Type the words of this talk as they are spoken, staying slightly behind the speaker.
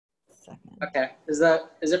second. Okay. Is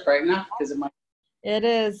it bright enough? Because it might. It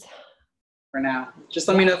is. For now. Just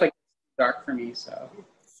let me know if it's dark for me. So.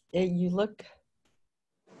 You look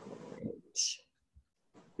great.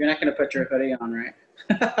 You're not going to put your hoodie on, right?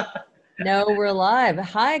 No, we're live.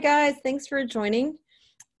 Hi, guys. Thanks for joining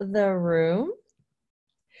the room.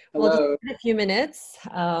 Hello. We'll just give it a few minutes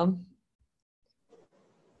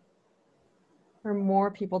for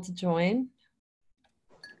more people to join.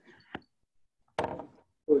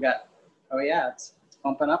 We got, oh yeah, it's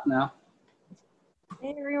bumping up now.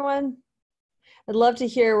 Hey, everyone. I'd love to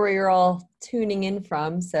hear where you're all tuning in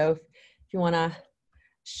from. So if you want to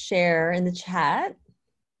share in the chat.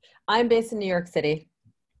 I'm based in New York City.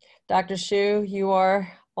 Dr. Shiu, you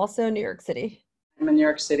are also in New York City. I'm in New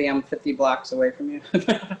York City. I'm 50 blocks away from you.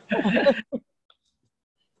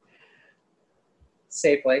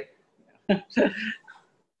 Safely.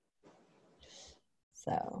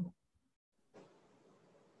 So,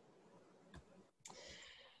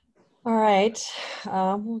 all right,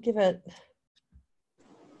 we'll give it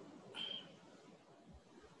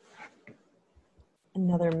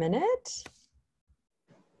another minute.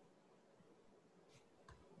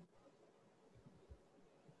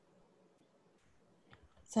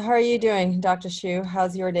 So how are you doing, Dr. Shiu?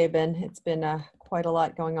 How's your day been? It's been quite a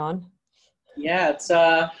lot going on. Yeah, it's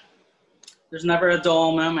there's never a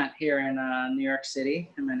dull moment here in New York City,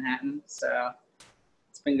 in Manhattan. So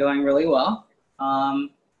it's been going really well.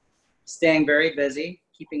 Staying very busy,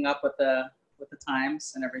 keeping up with the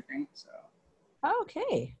times and everything. So.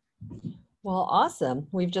 Okay. Well, awesome.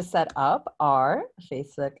 We've just set up our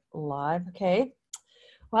Facebook Live. Okay.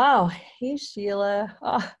 Wow. Hey, Sheila.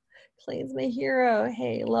 Oh, Clayton's my hero.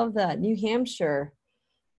 Hey, love that. New Hampshire.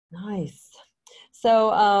 Nice.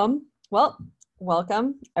 So, well,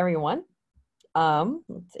 welcome everyone.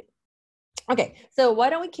 Let's see. Okay, so why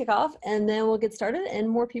don't we kick off and then we'll get started and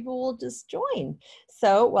more people will just join.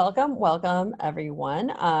 So welcome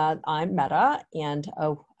everyone. I'm Meta and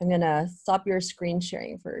I'm gonna stop your screen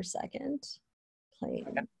sharing for a second. Clayton.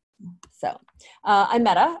 Okay. So I'm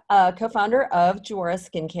Meta, co-founder of JUARA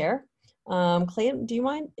Skincare. Clayton, do you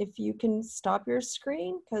mind if you can stop your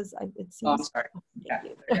screen? Because it seems. Oh, I'm sorry.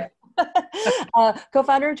 Yeah.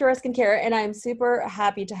 Co-founder of JUARA Skincare, and I'm super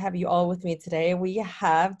happy to have you all with me today. We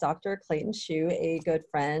have Dr. Clayton Shiu, a good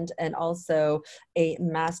friend, and also a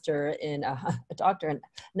master in a doctor and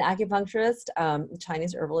an acupuncturist,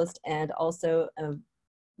 Chinese herbalist, and also a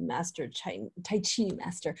master Tai Chi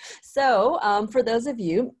master. So for those of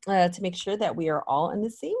you, to make sure that we are all in the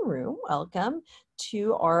same room, welcome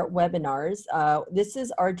to our webinars. This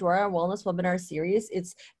is our JUARA Wellness webinar series.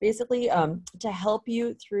 It's basically to help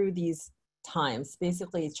you through these times,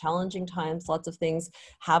 basically challenging times, lots of things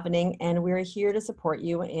happening, and we're here to support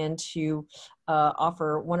you and to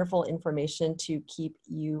offer wonderful information to keep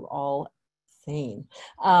you all sane.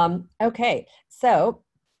 Okay, so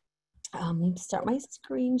let me start my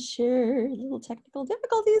screen share. Little technical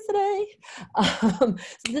difficulties today.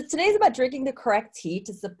 So today's about drinking the correct tea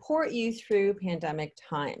to support you through pandemic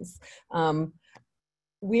times.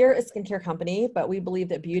 We're a skincare company, but we believe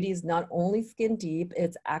that beauty is not only skin deep,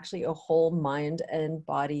 it's actually a whole mind and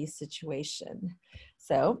body situation.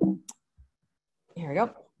 So here we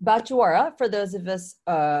go. About JUARA, for those of us,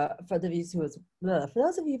 for those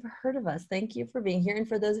of you who've heard of us, thank you for being here. And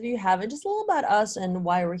for those of you who haven't, just a little about us and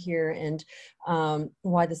why we're here and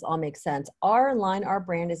why this all makes sense. Our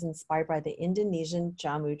brand is inspired by the Indonesian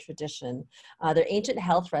jamu tradition. They're ancient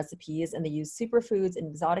health recipes and they use superfoods and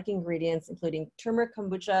exotic ingredients, including turmeric,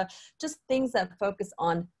 kombucha, just things that focus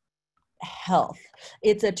on health.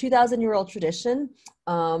 It's a 2,000-year-old tradition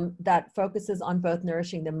that focuses on both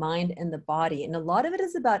nourishing the mind and the body. And a lot of it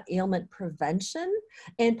is about ailment prevention.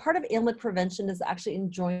 And part of ailment prevention is actually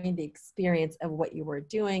enjoying the experience of what you were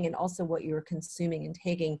doing and also what you were consuming and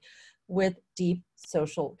taking with deep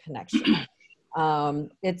social connection.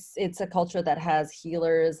 It's a culture that has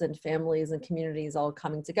healers and families and communities all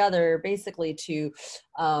coming together basically to,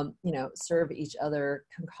 serve each other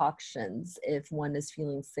concoctions if one is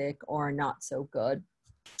feeling sick or not so good.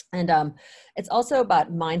 And it's also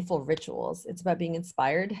about mindful rituals. It's about being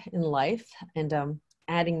inspired in life and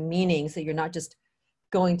adding meaning. So you're not just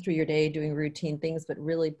going through your day doing routine things, but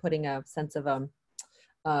really putting a sense of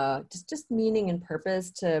just meaning and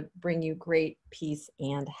purpose to bring you great peace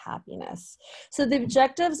and happiness. So the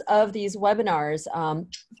objectives of these webinars, oh,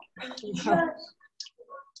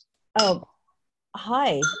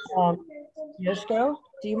 hi, Yoshko,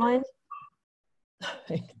 do you mind?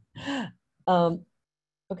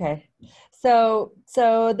 Okay, so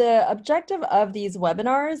the objective of these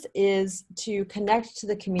webinars is to connect to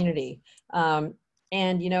the community. And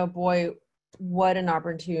boy, what an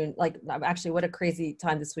opportune, like actually what a crazy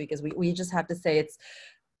time this week is. We just have to say it's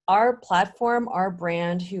our platform, our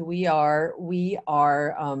brand, who we are, we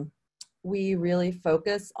really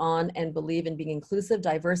focus on and believe in being inclusive,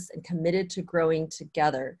 diverse, and committed to growing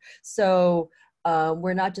together. So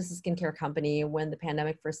we're not just a skincare company. When the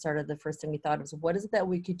pandemic first started, the first thing we thought was, what is it that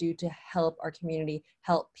we could do to help our community,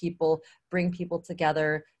 help people, bring people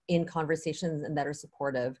together in conversations and that are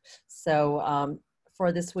supportive. So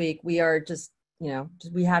for this week, we are just,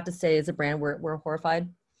 we have to say as a brand, we're horrified.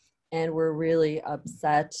 And we're really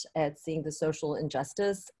upset at seeing the social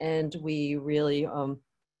injustice, and we really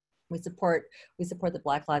we support the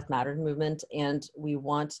Black Lives Matter movement, and we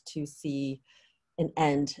want to see an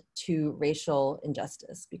end to racial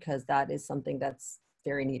injustice, because that is something that's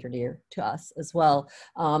very near and dear to us as well.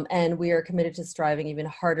 And we are committed to striving even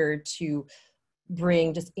harder to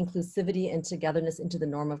bring just inclusivity and togetherness into the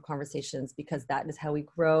norm of conversations, because that is how we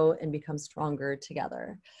grow and become stronger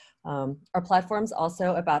together. Our platform's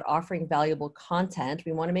also about offering valuable content.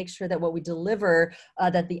 We want to make sure that what we deliver,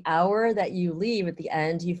 that the hour that you leave at the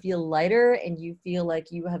end, you feel lighter and you feel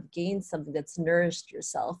like you have gained something that's nourished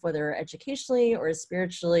yourself, whether educationally or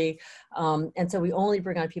spiritually. And so we only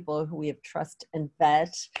bring on people who we have trust and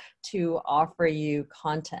vet to offer you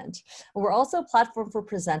content. And we're also a platform for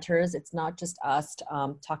presenters. It's not just us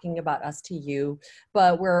talking about us to you,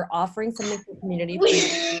 but we're offering something for the community for you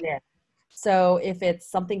to tune in. So if it's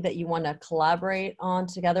something that you want to collaborate on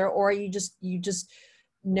together, or you just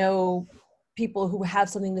know people who have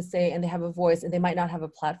something to say and they have a voice and they might not have a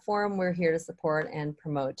platform, we're here to support and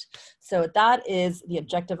promote. So that is the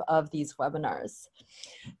objective of these webinars.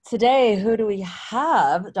 Today, who do we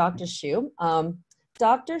have? Dr. Shiu.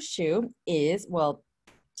 Dr. Shiu is, well,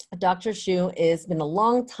 Dr. Shiu has been a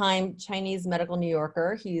long time Chinese medical New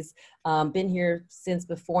Yorker. He's been here since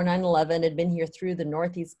before 9/11, had been here through the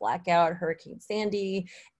Northeast blackout, Hurricane Sandy.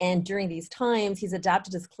 And during these times, he's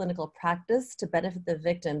adapted his clinical practice to benefit the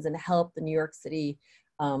victims and help the New York City,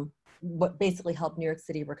 basically help New York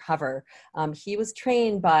City recover. He was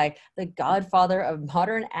trained by the godfather of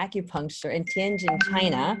modern acupuncture in Tianjin,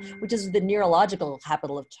 China, which is the neurological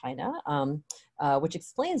capital of China. Which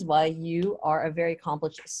explains why you are a very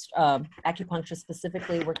accomplished acupuncturist,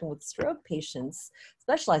 specifically working with stroke patients,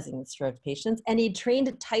 specializing in stroke patients, and a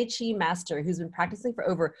trained Tai Chi master who's been practicing for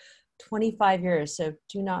over 25 years, so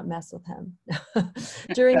do not mess with him.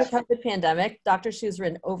 During the COVID pandemic, Dr. Shiu has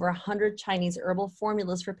written over 100 Chinese herbal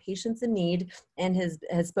formulas for patients in need and has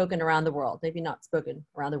spoken around the world. Maybe not spoken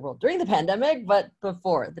around the world during the pandemic, but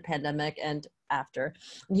before the pandemic and after.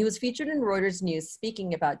 And he was featured in Reuters News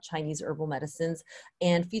speaking about Chinese herbal medicines,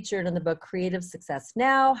 and featured in the book Creative Success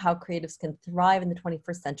Now, How Creatives Can Thrive in the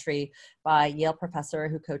 21st Century by Yale professor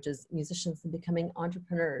who coaches musicians in becoming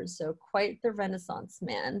entrepreneurs. So quite the Renaissance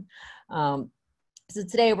man. So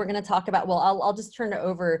today we're going to talk about, well, I'll just turn it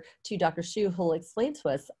over to Dr. Shiu, who will explain to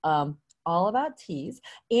us all about teas.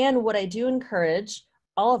 And what I do encourage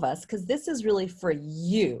all of us, because this is really for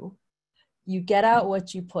you, you get out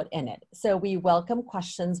what you put in it. So we welcome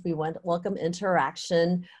questions, we welcome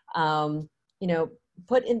interaction,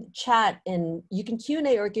 put in chat, and you can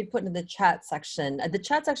Q&A or you can put in the chat section. The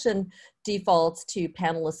chat section defaults to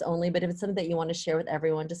panelists only, but if it's something that you want to share with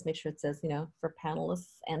everyone, just make sure it says, for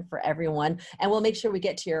panelists and for everyone, and we'll make sure we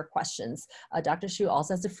get to your questions. Dr. Shiu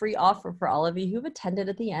also has a free offer for all of you who've attended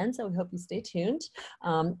at the end, so we hope you stay tuned,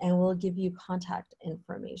 and we'll give you contact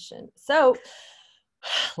information. So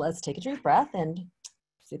let's take a deep breath and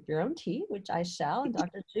sip your own tea, which I shall. And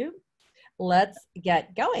Dr. Shiu, let's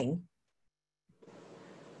get going.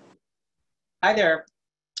 Hi there.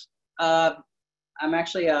 I'm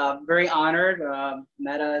actually very honored.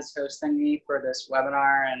 Meta is hosting me for this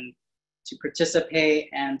webinar and to participate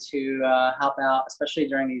and to help out, especially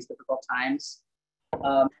during these difficult times.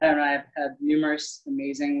 Meta and I have had numerous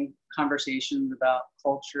amazing conversations about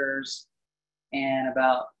cultures and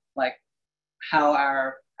about how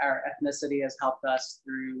our ethnicity has helped us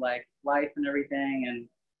through life and everything,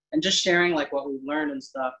 and just sharing what we've learned and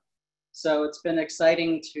stuff. So it's been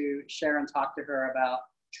exciting to share and talk to her about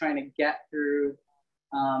trying to get through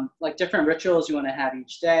different rituals you want to have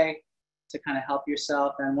each day to kind of help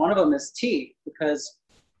yourself. And one of them is tea, because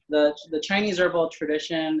the Chinese herbal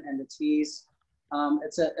tradition and the teas,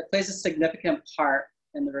 it plays a significant part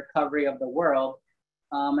in the recovery of the world.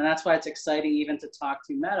 And that's why it's exciting even to talk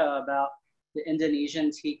to Meta about the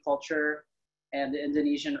Indonesian tea culture and the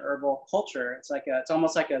Indonesian herbal culture. It's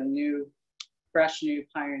almost like a fresh new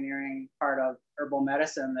pioneering part of herbal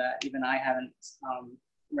medicine that even I haven't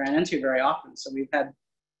ran into very often. So we've had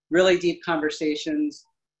really deep conversations,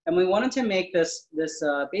 and we wanted to make this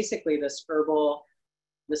basically this herbal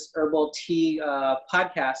this herbal tea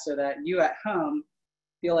podcast so that you at home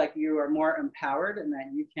feel like you are more empowered and that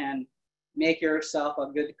you can make yourself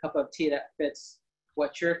a good cup of tea that fits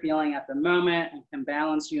what you're feeling at the moment and can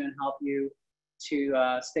balance you and help you to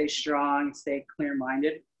stay strong, stay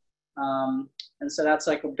clear-minded. And so that's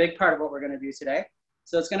like a big part of what we're going to do today.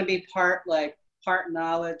 So it's going to be part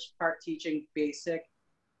knowledge, part teaching basic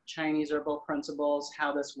Chinese herbal principles,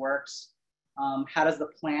 how this works, how does the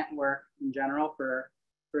plant work in general for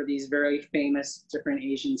these very famous different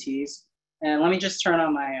Asian teas. And let me just turn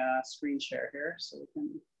on my screen share here so we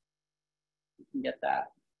can get that.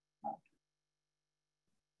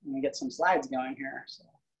 Let me get some slides going here. So,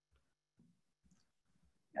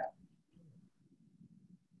 yeah.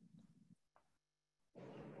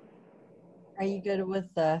 Are you good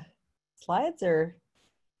with the slides or?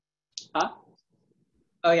 Huh?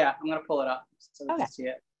 Oh yeah, I'm gonna pull it up so we Okay. can see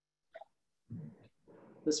it.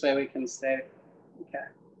 This way we can stay. Okay.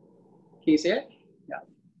 Can you see it? Yeah.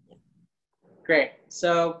 Great.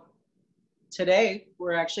 So today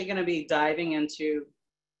we're actually going to be diving into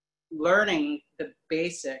learning the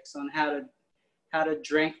basics on how to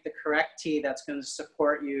drink the correct tea that's going to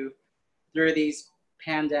support you through these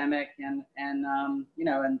pandemic and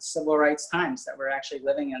civil rights times that we're actually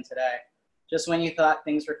living in today. Just when you thought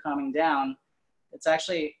things were calming down, it's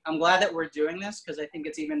actually, I'm glad that we're doing this because I think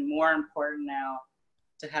it's even more important now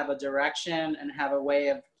to have a direction and have a way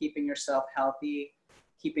of keeping yourself healthy,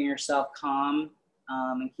 keeping yourself calm,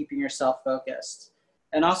 and keeping yourself focused,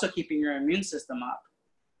 and also keeping your immune system up.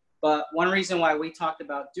 But one reason why we talked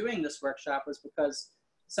about doing this workshop was because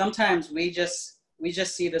sometimes we just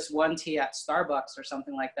see this one tea at Starbucks or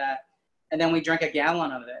something like that, and then we drink a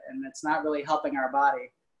gallon of it, and it's not really helping our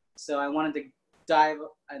body. So I wanted to dive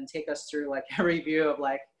and take us through like a review of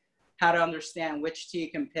like how to understand which tea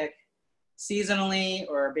you can pick seasonally,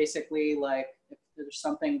 or basically like if there's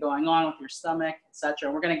something going on with your stomach, etc.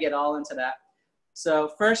 And we're going to get all into that. So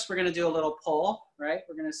first we're going to do a little poll, right?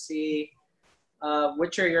 We're going to see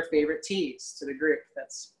which are your favorite teas to the group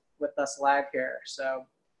that's with us live here. So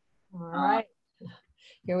All right,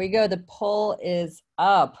 here we go. The poll is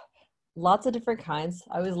up. Lots of different kinds.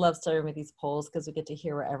 I always love starting with these polls because we get to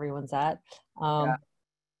hear where everyone's at. yeah.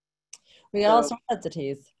 We got all sorts of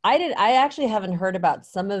teas. I actually haven't heard about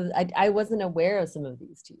some of, I wasn't aware of some of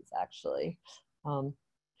these teas actually. So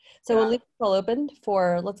we'll leave the poll open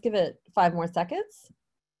for, let's give it 5 more seconds.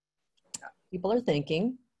 People are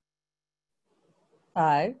thinking.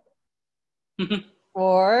 5,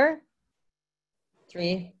 4,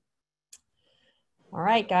 3. All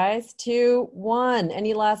right, guys, 2, 1.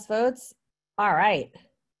 Any last votes? All right.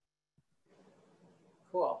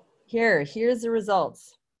 Cool. Here's the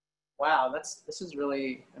results. Wow, this is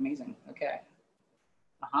really amazing. Okay.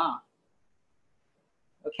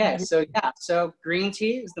 Okay, so yeah, so green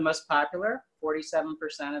tea is the most popular. 47%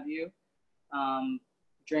 of you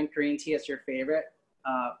drink green tea as your favorite.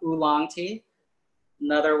 Oolong tea,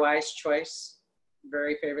 another wise choice.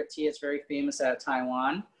 Very favorite tea. It's very famous out of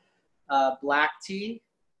Taiwan. Black tea,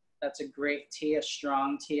 that's a great tea, a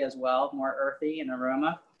strong tea as well, more earthy in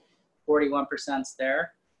aroma. 41%'s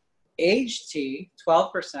there. Aged tea,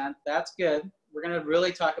 12%, that's good. We're gonna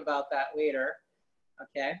really talk about that later,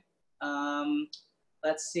 okay?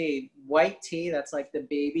 Let's see, white tea, that's like the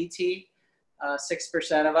baby tea.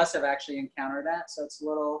 6% of us have actually encountered that, so it's a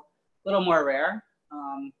little more rare.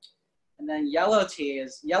 And then yellow tea,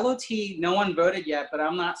 no one voted yet, but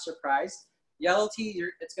I'm not surprised. Yellow tea,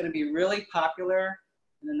 it's gonna be really popular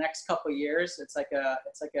in the next couple of years. It's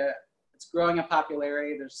growing in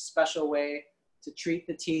popularity. There's a special way to treat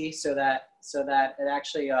the tea so that it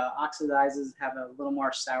actually oxidizes, have a little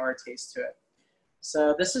more sour taste to it.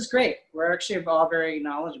 So this is great. We're actually all very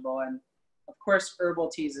knowledgeable, and of course herbal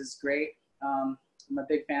teas is great. I'm a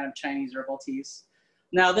big fan of Chinese herbal teas.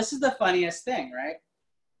 Now this is the funniest thing, right?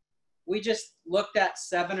 We just looked at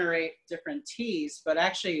 7 or 8 different teas, but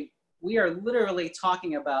actually we are literally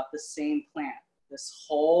talking about the same plant this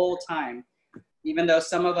whole time. Even though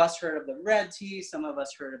some of us heard of the red tea, some of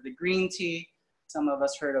us heard of the green tea, some of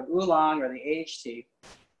us heard of oolong or the aged tea.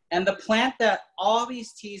 And the plant that all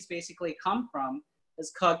these teas basically come from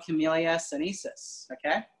is called Camellia sinensis,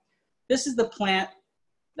 okay? This is the plant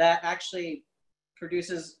that actually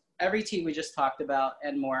produces every tea we just talked about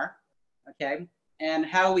and more, okay? And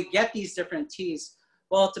how we get these different teas,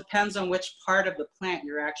 well, it depends on which part of the plant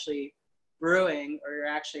you're actually brewing or you're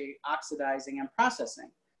actually oxidizing and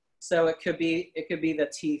processing. So it could be the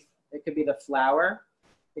tea, it could be the flower,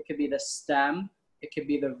 it could be the stem, it could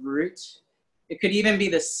be the root, it could even be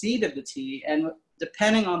the seed of the tea. And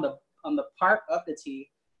depending on the part of the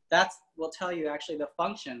tea, that will tell you actually the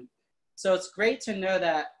function So it's great to know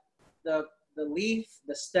that the leaf,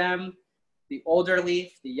 the stem, the older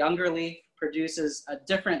leaf, the younger leaf produces a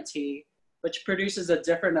different tea, which produces a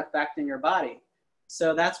different effect in your body.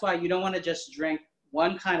 So that's why you don't want to just drink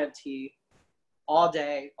one kind of tea all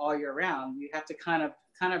day, all year round. You have to kind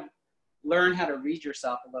of learn how to read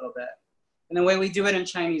yourself a little bit. And the way we do it in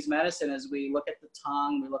Chinese medicine is we look at the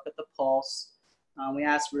tongue, we look at the pulse, we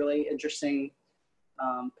ask really interesting,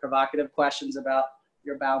 provocative questions about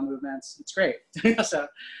your bowel movements. It's great.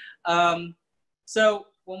 So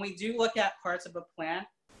when we do look at parts of a plant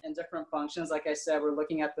and different functions, like I said, we're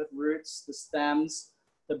looking at the roots, the stems,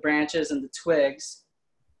 the branches, and the twigs.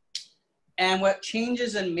 And what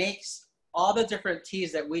changes and makes all the different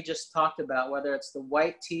teas that we just talked about, whether it's the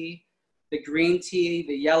white tea, the green tea,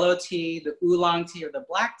 the yellow tea, the oolong tea, or the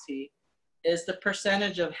black tea, is the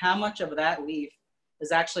percentage of how much of that leaf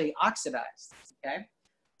is actually oxidized, okay?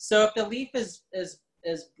 So if the leaf is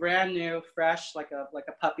brand new, fresh, like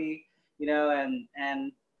a puppy, you know,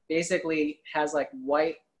 and basically has like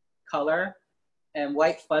white color and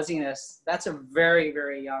white fuzziness, that's a very,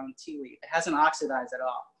 very young tea leaf. It hasn't oxidized at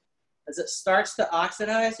all. As it starts to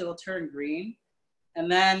oxidize, it'll turn green.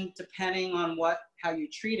 And then depending on how you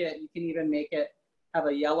treat it, you can even make it have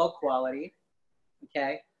a yellow quality,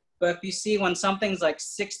 okay? But if you see when something's like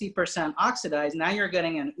 60% oxidized, now you're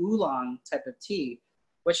getting an oolong type of tea,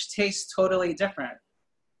 which tastes totally different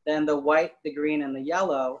than the white, the green, and the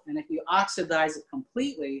yellow. And if you oxidize it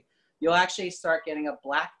completely, you'll actually start getting a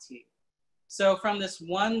black tea. So from this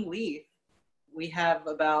one leaf, we have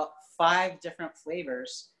about 5 different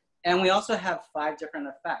flavors, and we also have 5 different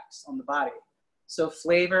effects on the body. So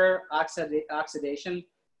flavor, oxidation,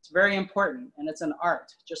 it's very important, and it's an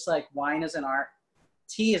art. Just like wine is an art,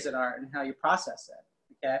 tea is an art, and how you process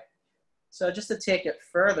it, okay? So just to take it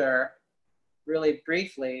further, really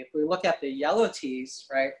briefly, if we look at the yellow teas,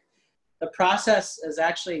 right, the process is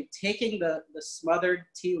actually taking the smothered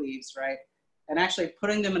tea leaves, right, and actually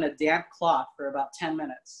putting them in a damp cloth for about 10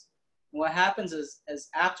 minutes. And what happens is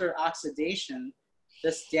after oxidation,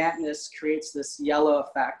 this dampness creates this yellow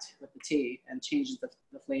effect with the tea and changes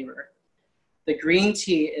the flavor. The green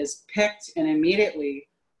tea is picked, and immediately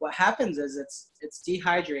what happens is it's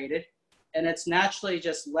dehydrated, and it's naturally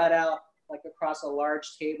just let out like across a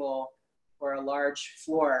large table or a large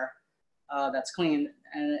floor that's clean,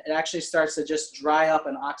 and it actually starts to just dry up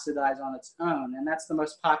and oxidize on its own. And that's the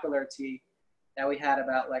most popular tea that we had.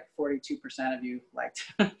 About like 42% of you liked.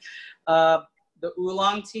 The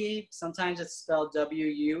oolong tea, sometimes it's spelled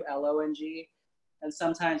W-U-L-O-N-G, and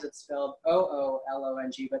sometimes it's spelled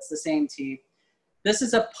O-O-L-O-N-G, but it's the same tea. This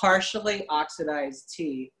is a partially oxidized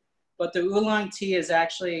tea, but the oolong tea is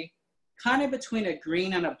actually kind of between a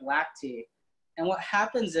green and a black tea. And what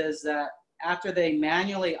happens is that after they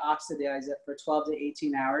manually oxidize it for 12 to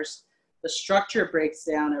 18 hours, the structure breaks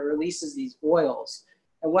down and releases these oils.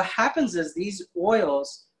 And what happens is these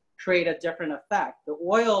oils create a different effect. The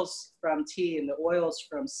oils from tea and the oils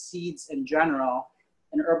from seeds in general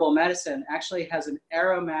in herbal medicine actually has an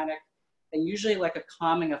aromatic and usually like a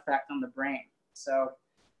calming effect on the brain. So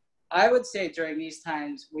I would say during these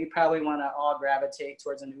times, we probably want to all gravitate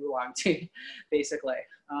towards an oolong tea, basically.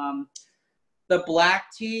 The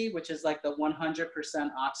black tea, which is like the 100%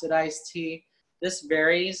 oxidized tea, this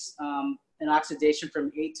varies in oxidation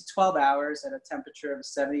from 8 to 12 hours at a temperature of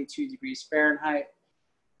 72 degrees Fahrenheit.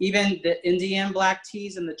 Even the Indian black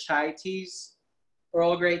teas and the chai teas,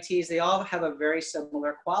 Earl Grey teas, they all have a very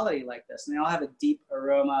similar quality like this, and they all have a deep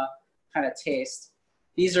aroma kind of taste.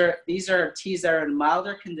 These are teas that are in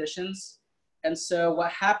milder conditions, and so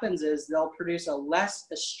what happens is they'll produce a less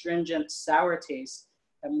astringent sour taste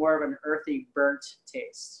and more of an earthy, burnt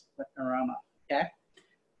taste with aroma, okay?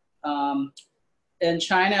 In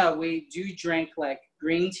China, we do drink like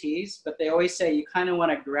green teas, but they always say you kind of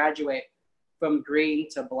want to graduate from green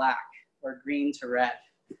to black or green to red.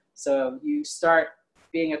 So you start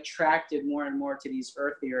being attracted more and more to these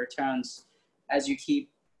earthier tones as you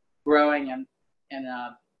keep growing and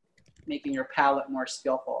making your palate more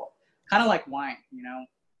skillful. Kind of like wine, you know?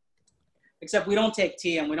 Except we don't take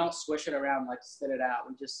tea and we don't swish it around like spit it out.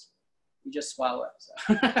 We just swallow it.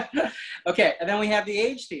 So. Okay, and then we have the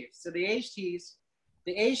aged teas. So the aged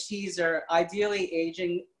teas are ideally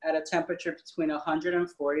aging at a temperature between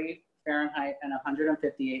 140 Fahrenheit and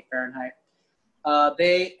 158 Fahrenheit.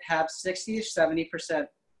 They have 60 to 70%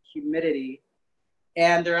 humidity,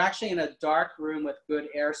 and they're actually in a dark room with good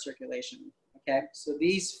air circulation. Okay, so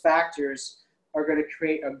these factors are going to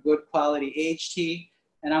create a good quality aged tea.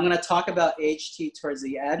 And I'm going to talk about aged tea towards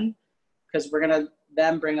the end, because we're going to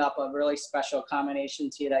then bring up a really special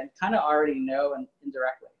combination tea that you kind of already know and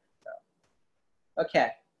indirectly. So,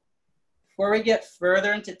 okay. before we get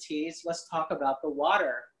further into teas, let's talk about the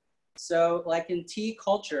water. So like in tea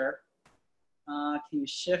culture, can you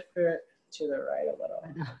shift it to the right a little?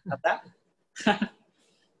 Got that?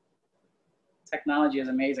 Technology is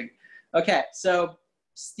amazing. Okay, so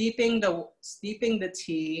steeping the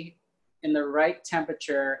tea in the right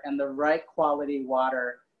temperature and the right quality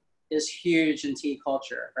water is huge in tea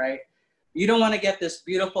culture, right? You don't want to get this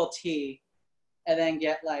beautiful tea and then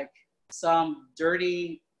get like some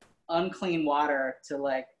dirty, unclean water to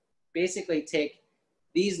like basically take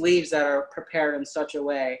these leaves that are prepared in such a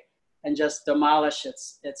way and just demolish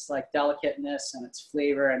its like delicateness and its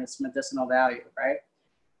flavor and its medicinal value, right?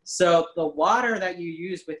 So the water that you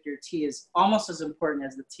use with your tea is almost as important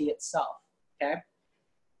as the tea itself, okay?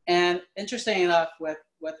 And interesting enough, with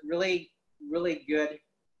really, really good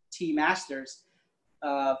tea masters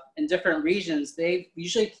in different regions, they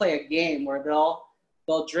usually play a game where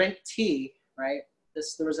they'll drink tea, right?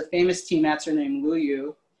 There was a famous tea master named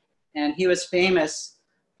Liu, and he was famous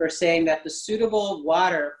for saying that the suitable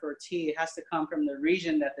water for tea has to come from the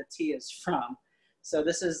region that the tea is from. So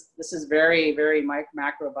this is very, very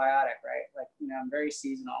macrobiotic, right? Like, you know, very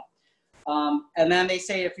seasonal. And then they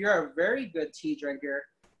say if you're a very good tea drinker,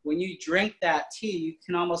 when you drink that tea, you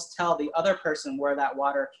can almost tell the other person where that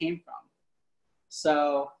water came from.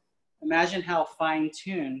 So imagine how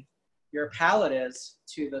fine-tuned your palate is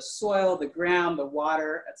to the soil, the ground, the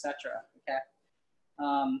water, etc. Okay.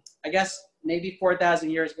 I guess maybe 4,000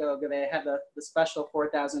 years ago, they had the special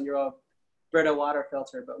 4,000-year-old Brita water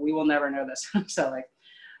filter, but we will never know this. So like,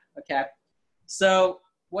 okay. So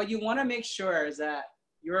what you want to make sure is that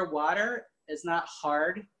your water is not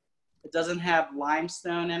hard. It doesn't have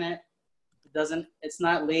limestone in it. It's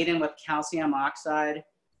not laden with calcium oxide.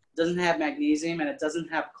 It doesn't have magnesium, and it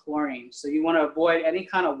doesn't have chlorine. So you want to avoid any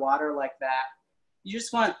kind of water like that. You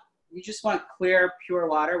just want clear, pure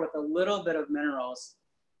water with a little bit of minerals,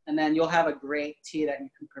 and then you'll have a great tea that you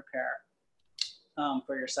can prepare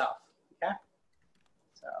for yourself. Okay.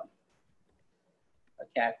 So,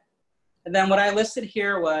 okay. And then what I listed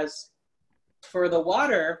here was for the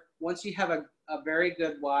water, once you have a very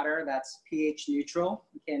good water that's pH neutral,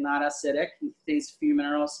 okay, not acidic, contains few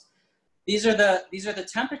minerals. These are the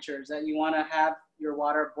temperatures that you want to have your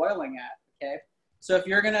water boiling at, okay? So if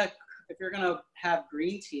you're gonna have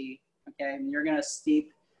green tea, okay, and you're gonna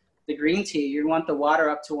steep the green tea, you want the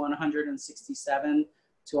water up to 167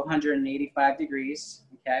 to 185 degrees,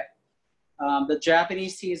 okay? The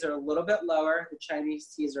Japanese teas are a little bit lower. The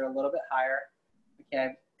Chinese teas are a little bit higher,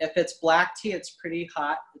 okay? If it's black tea, it's pretty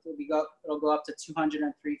hot. It'll go up to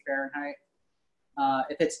 203 Fahrenheit.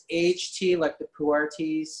 If it's aged tea, like the pu'er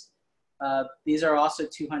teas, these are also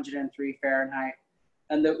 203 Fahrenheit.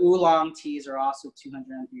 And the oolong teas are also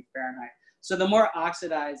 203 Fahrenheit. So the more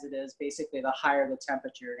oxidized it is, basically, the higher the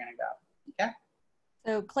temperature you're gonna go, okay?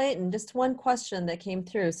 So Clayton, just one question that came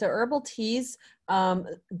through. So herbal teas,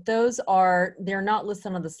 they're not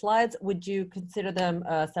listed on the slides. Would you consider them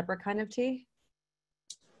a separate kind of tea?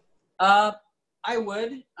 I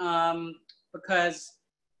would, because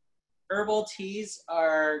herbal teas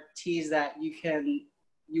are teas that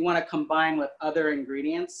you want to combine with other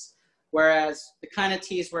ingredients, whereas the kind of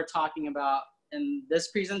teas we're talking about in this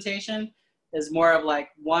presentation is more of like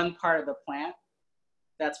one part of the plant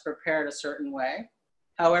that's prepared a certain way.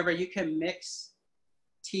 However, you can mix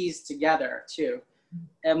teas together too.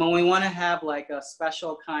 And when we want to have like a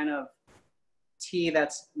special kind of tea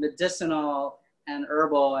that's medicinal and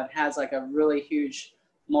herbal and has like a really huge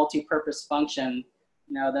multi-purpose function,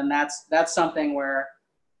 you know, then that's something where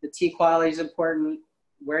the tea quality is important,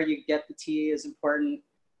 where you get the tea is important,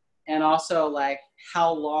 and also like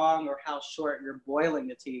how long or how short you're boiling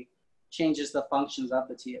the tea changes the functions of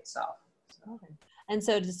the tea itself. So. Okay. And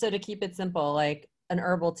so to keep it simple, like an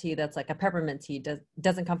herbal tea that's like a peppermint tea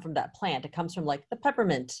doesn't come from that plant. It comes from like the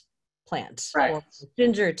peppermint plant. Right. Or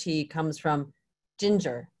ginger tea comes from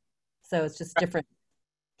ginger. So it's just different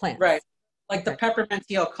plants. Right. Like the peppermint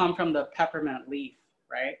tea will come from the peppermint leaf,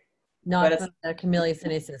 right? Not from the Camellia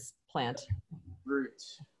sinensis plant. Root.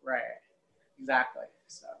 Right. Exactly.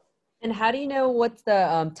 So. And how do you know what's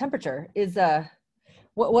the temperature?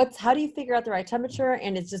 How do you figure out the right temperature,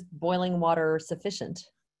 and is just boiling water sufficient?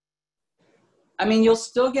 I mean, you'll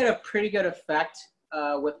still get a pretty good effect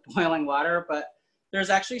with boiling water, but there's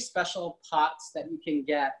actually special pots that you can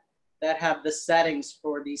get that have the settings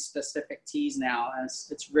for these specific teas now, and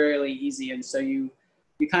it's really easy. And so you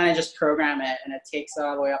kind of just program it, and it takes it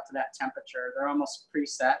all the way up to that temperature. They're almost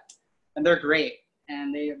preset, and they're great,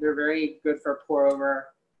 and they're very good for pour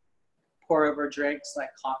over drinks like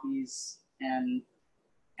coffees and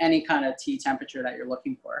any kind of tea temperature that you're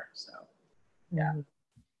looking for. So, yeah.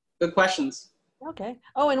 Good questions. Okay.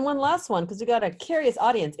 Oh, and one last one, because we got a curious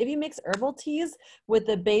audience. If you mix herbal teas with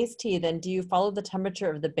the base tea, then do you follow the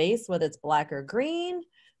temperature of the base, whether it's black or green?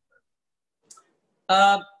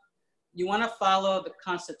 You want to follow the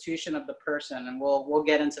constitution of the person, and we'll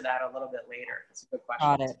get into that a little bit later. That's a good question.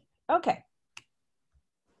 Got it. Okay.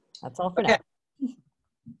 That's all for Okay. now.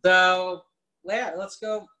 So yeah, let's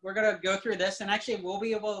go. We're going to go through this, and actually we'll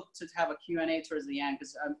be able to have a Q&A towards the end,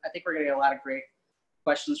 because I think we're going to get a lot of great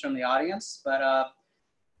questions from the audience. But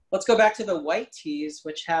let's go back to the white teas,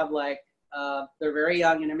 which have like, they're very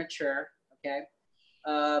young and immature, okay?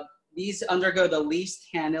 These undergo the least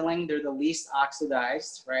handling. They're the least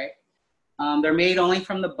oxidized, right? They're made only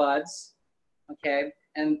from the buds, okay?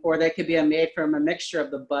 Or they could be made from a mixture of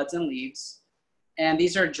the buds and leaves. And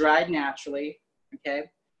these are dried naturally, okay?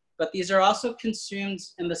 But these are also consumed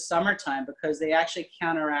in the summertime because they actually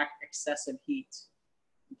counteract excessive heat,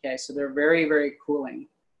 okay? So they're very, very cooling.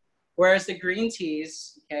 Whereas the green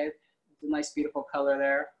teas, okay, a nice beautiful color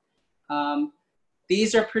there.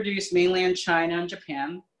 These are produced mainly in China and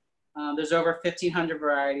Japan. There's over 1,500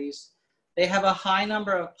 varieties. They have a high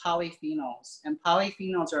number of polyphenols, and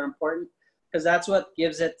polyphenols are important because that's what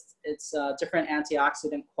gives it its different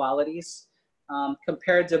antioxidant qualities.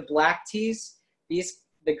 Compared to black teas,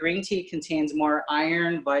 the green tea contains more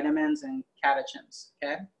iron, vitamins, and catechins,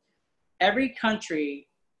 okay? Every country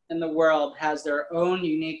in the world has their own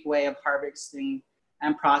unique way of harvesting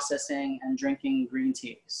and processing and drinking green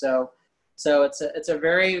tea. So it's a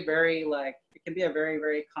very, very, like, it can be a very,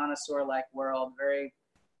 very connoisseur-like world, very,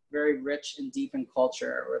 very rich and deep in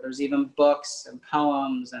culture, where there's even books and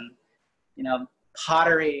poems and, you know,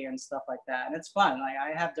 pottery and stuff like that. And it's fun. Like,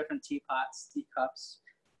 I have different teapots, teacups.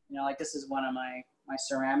 You know, like this is one of my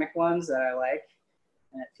ceramic ones that I like,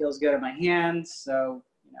 and it feels good in my hands. So,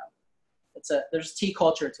 you know, there's tea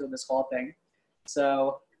culture to this whole thing.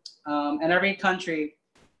 So, and every country,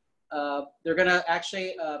 they're gonna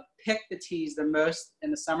actually pick the teas the most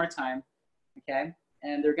in the summertime, okay?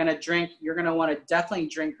 And you're gonna wanna definitely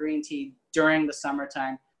drink green tea during the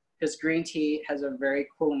summertime, because green tea has a very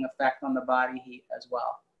cooling effect on the body heat as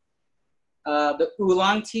well. The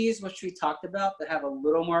oolong teas, which we talked about, that have a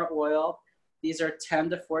little more oil, these are 10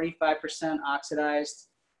 to 45% oxidized.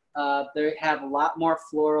 They have a lot more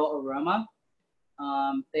floral aroma.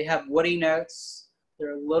 They have woody notes.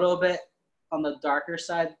 They're a little bit on the darker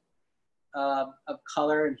side of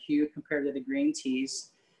color and hue compared to the green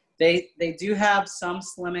teas. They do have some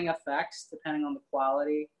slimming effects depending on the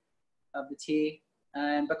quality of the tea.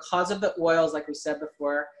 And because of the oils, like we said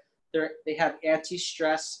before, they have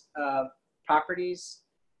anti-stress properties.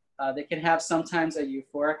 They can have sometimes a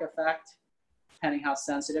euphoric effect, depending how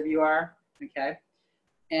sensitive you are, okay?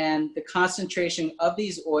 And the concentration of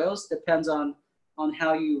these oils depends on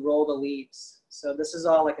how you roll the leaves. So this is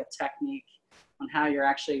all like a technique on how you're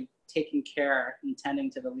actually taking care and tending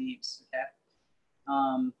to the leaves,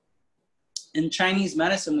 okay? In Chinese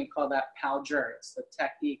medicine, we call that pao zhi. It's the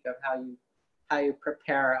technique of how you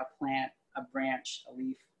prepare a plant, a branch, a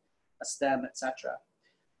leaf, a stem, etc.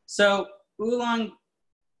 So oolong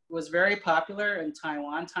was very popular in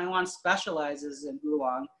Taiwan. Taiwan specializes in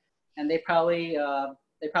oolong, and they probably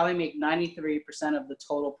make 93% of the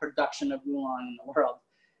total production of oolong in the world.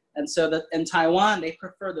 And so in Taiwan, they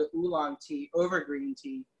prefer the oolong tea over green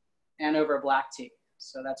tea and over black tea.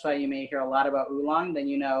 So that's why you may hear a lot about oolong. Then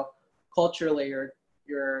you know culturally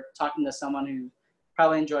you're talking to someone who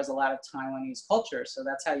probably enjoys a lot of Taiwanese culture. So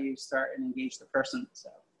that's how you start and engage the person. So,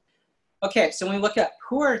 okay, so when we look at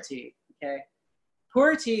pu'er tea, okay,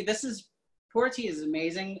 pu'er tea is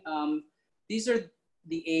amazing. These are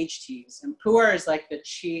the aged teas, and pu'er is like the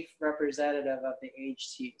chief representative of the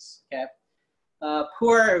aged teas, okay?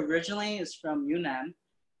 Pu'er originally is from Yunnan,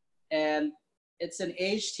 and it's an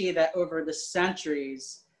aged tea that over the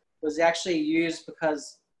centuries was actually used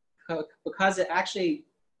because it actually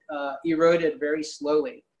eroded very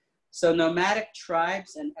slowly. So nomadic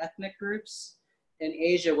tribes and ethnic groups in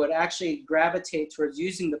Asia would actually gravitate towards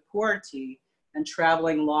using the pu'er tea and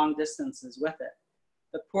traveling long distances with it.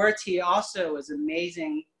 The pu'er tea also was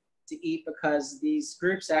amazing to eat because these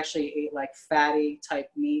groups actually ate like fatty type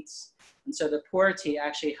meats. And so the pu'er tea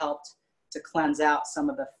actually helped to cleanse out some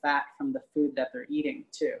of the fat from the food that they're eating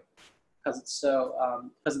too, because it's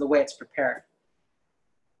so, because of the way it's prepared.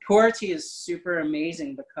 Pu'er tea is super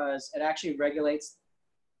amazing because it actually regulates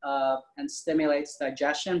and stimulates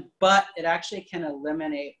digestion, but it actually can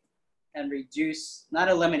eliminate and reduce, not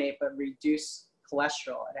eliminate, but reduce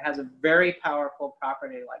cholesterol. It has a very powerful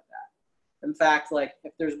property like that. In fact, like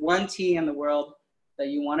if there's one tea in the world that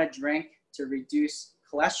you want to drink to reduce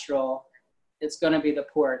cholesterol, it's going to be the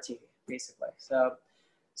pu'er tea, basically. So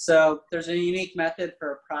So there's a unique method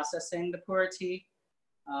for processing the pu'er tea.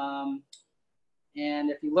 And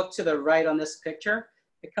if you look to the right on this picture,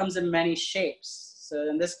 it comes in many shapes. So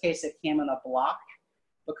in this case, it came in a block,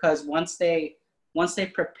 because once they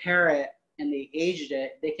prepare it and they aged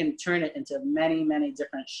it, they can turn it into many, many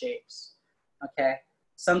different shapes. Okay.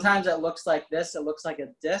 Sometimes it looks like this. It looks like a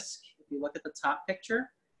disc if you look at the top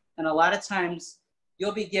picture. And a lot of times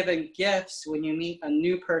you'll be given gifts when you meet a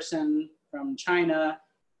new person from China.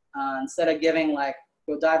 Instead of giving like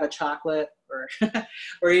Godiva chocolate or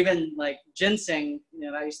or even like ginseng, you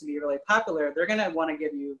know, that used to be really popular, they're gonna want to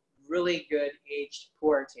give you really good aged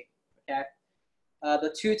pu'er tea. Okay.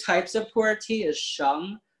 The two types of pu'er tea is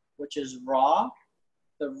sheng, which is raw.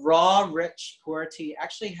 The raw, rich pu'er tea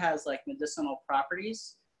actually has like medicinal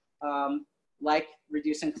properties, like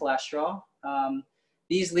reducing cholesterol.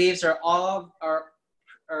 These leaves are all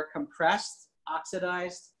compressed,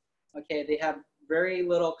 oxidized. Okay, they have very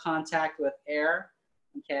little contact with air.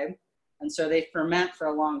 Okay, and so they ferment for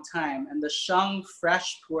a long time. And the sheng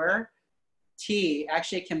fresh pu'er tea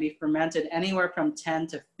actually can be fermented anywhere from 10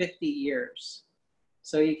 to 50 years.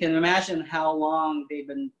 So you can imagine how long they've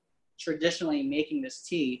been traditionally making this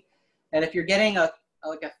tea. And if you're getting like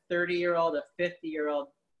a 30-year-old, a 50-year-old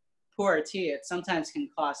pu'er tea, it sometimes can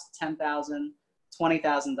cost $10,000,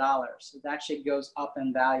 $20,000. It actually goes up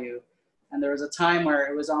in value. And there was a time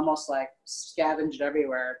where it was almost like scavenged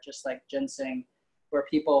everywhere, just like ginseng, where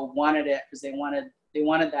people wanted it because they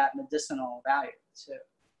wanted that medicinal value too.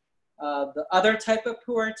 The other type of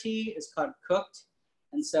pu'er tea is called cooked.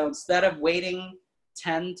 And so instead of waiting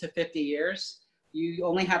 10 to 50 years, you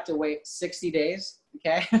only have to wait 60 days,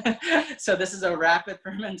 okay? So this is a rapid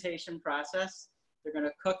fermentation process. They're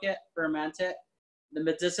gonna cook it, ferment it. The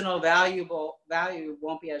medicinal value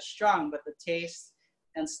won't be as strong, but the taste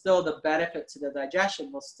and still the benefit to the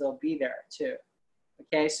digestion will still be there too.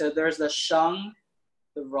 Okay, so there's the sheng,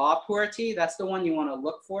 the raw pu'er tea. That's the one you wanna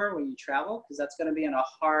look for when you travel, because that's gonna be in a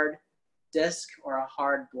hard disc or a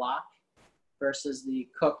hard block versus the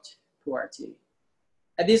cooked pu'er tea.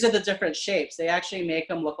 And these are the different shapes. They actually make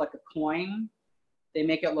them look like a coin. They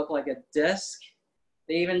make it look like a disc.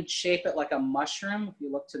 They even shape it like a mushroom if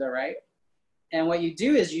you look to the right. And what you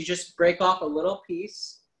do is you just break off a little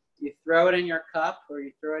piece, you throw it in your cup or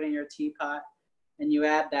you throw it in your teapot, and you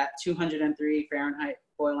add that 203 Fahrenheit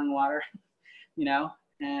boiling water, you know,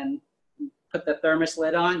 and put the thermos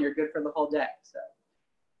lid on, you're good for the whole day. So,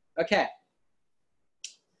 okay.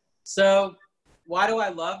 So why do I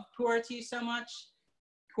love pu'er tea so much?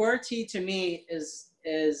 Pu'er tea to me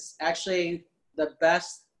is actually the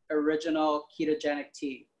best original ketogenic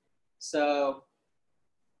tea. So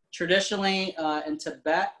traditionally in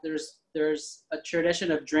Tibet, there's a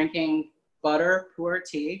tradition of drinking butter pu'er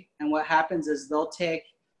tea, and what happens is they'll take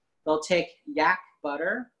yak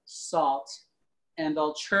butter, salt, and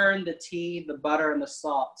they'll churn the tea, the butter, and the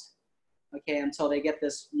salt, okay, until they get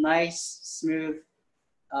this nice, smooth,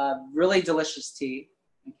 really delicious tea,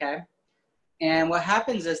 okay? And what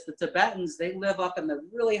happens is the Tibetans, they live up in the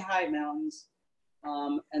really high mountains,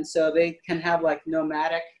 and so they can have like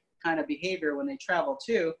nomadic kind of behavior when they travel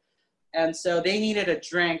too. And so they needed a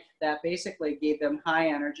drink that basically gave them high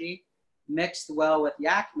energy, mixed well with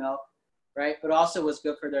yak milk, right? But also was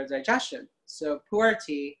good for their digestion. So pu'er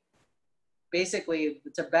tea, basically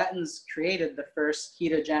the Tibetans created the first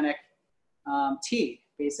ketogenic tea,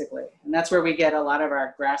 basically. And that's where we get a lot of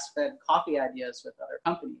our grass-fed coffee ideas with other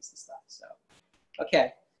companies and stuff. So,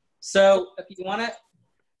 okay. So if you want to.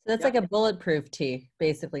 So that's like a bulletproof tea,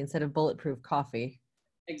 basically, instead of bulletproof coffee.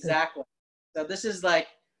 Exactly. So this is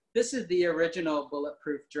the original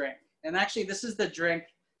bulletproof drink. And actually, this is the drink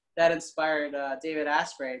that inspired David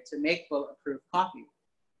Asprey to make bulletproof coffee.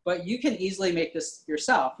 But you can easily make this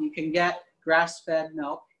yourself. You can get grass-fed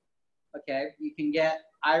milk, okay? You can get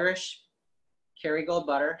Irish Kerrygold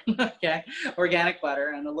butter, okay? Organic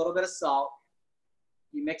butter and a little bit of salt.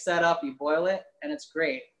 You mix that up, you boil it, and it's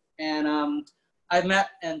great. And I've met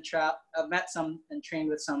some and trained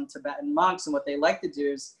with some Tibetan monks, and what they like to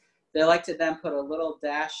do is they like to then put a little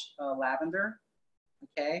dash of lavender,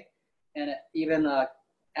 okay? And it even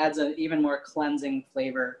adds an even more cleansing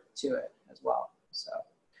flavor to it as well. So,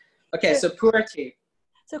 okay, so pu'er tea.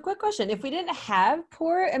 So quick question, if we didn't have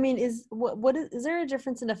pu'er, I mean, is there a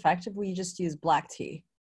difference in effect if we just use black tea?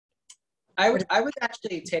 I would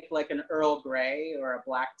actually take like an Earl Grey or a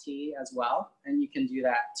black tea as well, and you can do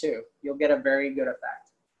that too. You'll get a very good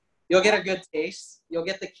effect. You'll get a good taste. You'll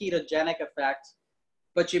get the ketogenic effect,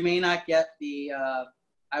 but you may not get the,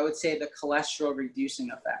 I would say, the cholesterol reducing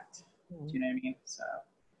effect. Do you know what I mean? So.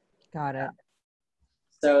 Got it.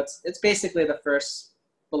 So it's basically the first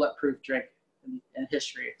bulletproof drink in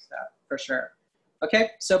history, so for sure.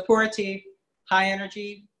 Okay, so poor tea, high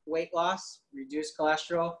energy, weight loss, reduced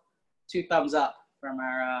cholesterol. 2 thumbs up from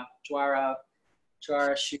our JUARA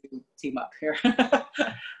Shiu team up here.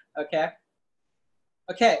 Okay.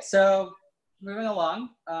 Okay, so moving along.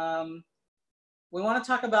 We want to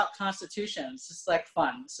talk about constitutions. This is like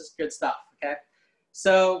fun. This is good stuff. Okay.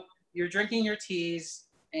 So you're drinking your teas,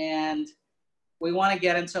 and we want to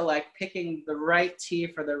get into like picking the right tea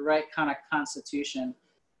for the right kind of constitution.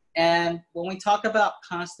 And when we talk about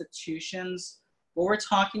constitutions, what we're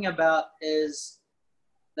talking about is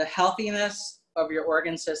the healthiness of your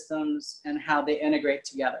organ systems and how they integrate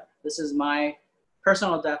together. This is my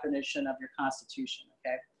personal definition of your constitution,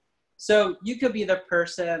 okay? So you could be the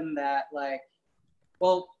person that like,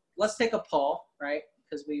 well, let's take a poll, right?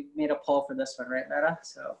 Because we made a poll for this one, right, Meta?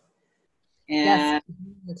 So, and yes,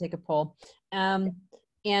 we'll take a poll.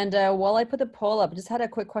 While I put the poll up, I just had a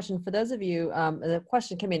quick question for those of you. The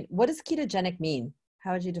question came in: what does ketogenic mean?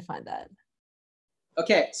 How would you define that?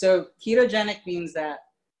 okay, so ketogenic means that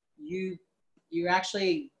you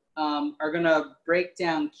actually are going to break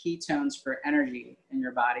down ketones for energy in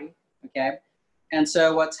your body, okay? And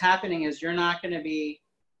so what's happening is you're not going to be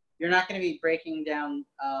breaking down,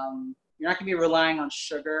 you're not going to be relying on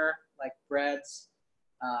sugar like breads,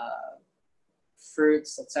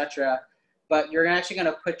 fruits, etc. But you're actually going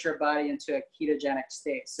to put your body into a ketogenic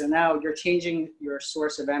state. So now you're changing your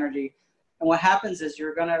source of energy. And what happens is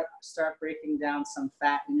you're going to start breaking down some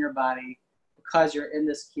fat in your body because you're in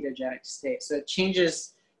this ketogenic state. So it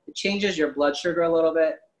changes your blood sugar a little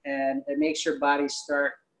bit, and it makes your body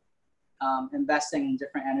start investing in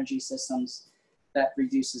different energy systems that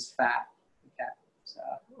reduces fat. Okay, so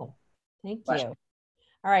cool. Thank you.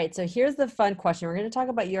 All right, so here's the fun question. We're going to talk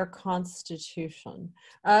about your constitution.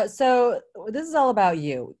 So this is all about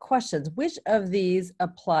you. Questions: which of these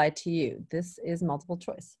apply to you? This is multiple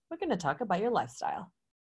choice. We're going to talk about your lifestyle.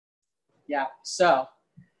 Yeah. So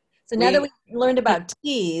now that we learned about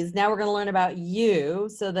teas, now we're going to learn about you,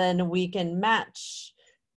 so then we can match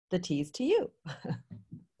the teas to you.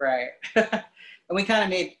 Right. And we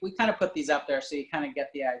kind of put these up there so you kind of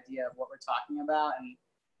get the idea of what we're talking about. And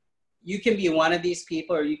you can be one of these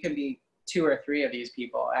people, or you can be 2 or 3 of these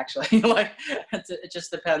people, actually. Like it just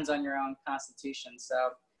depends on your own constitution.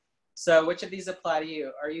 So which of these apply to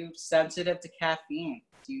you? Are you sensitive to caffeine?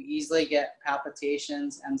 Do you easily get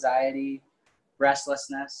palpitations, anxiety,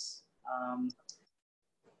 restlessness?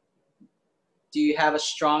 Do you have a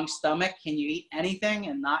strong stomach? Can you eat anything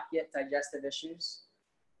and not get digestive issues?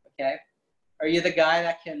 Okay. Are you the guy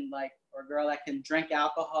that can or girl that can drink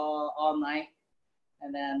alcohol all night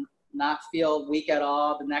and then not feel weak at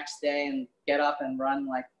all the next day and get up and run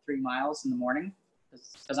like 3 miles in the morning?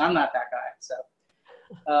 Because I'm not that guy. So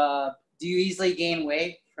do you easily gain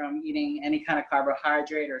weight from eating any kind of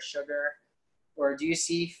carbohydrate or sugar? Or do you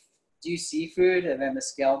see food and then the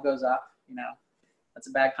scale goes up? That's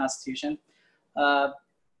a bad constitution.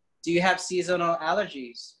 Do you have seasonal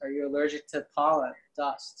allergies? Are you allergic to pollen,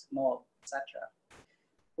 dust, mold, etc.?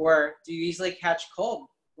 Or do you easily catch cold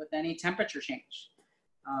with any temperature change?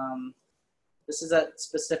 This is a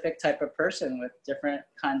specific type of person with different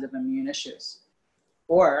kinds of immune issues.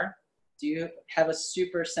 Or do you have a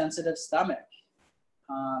super sensitive stomach?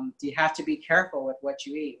 Do you have to be careful with what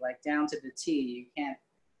you eat, like down to the T?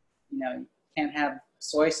 You can't have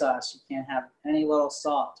soy sauce. You can't have any little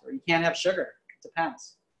salt, or you can't have sugar. It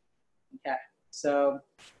depends. Okay, so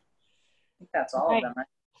I think that's all of them, right?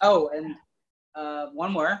 Oh, and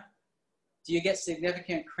one more. Do you get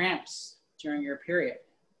significant cramps during your period?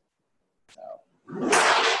 So,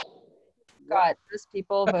 God, those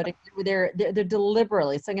people voting, they're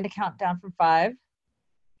deliberately. So I'm going to count down from 5,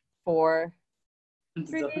 4,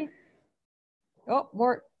 3. Oh,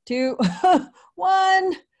 more 2,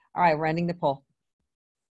 1. All right, we're ending the poll.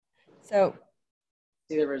 So,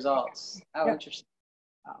 see the results. Oh, yep. Interesting.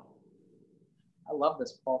 Oh, I love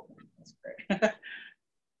this poll. That's great.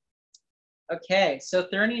 Okay, so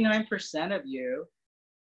 39% of you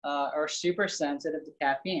are super sensitive to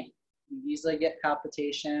caffeine. You easily get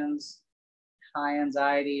palpitations, high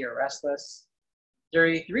anxiety, or restless.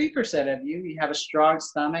 33% of you have a strong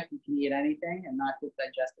stomach. You can eat anything and not get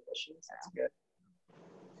digestive issues. That's good.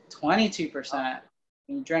 22%,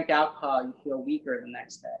 when you drink alcohol, you feel weaker the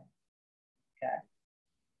next day. Okay.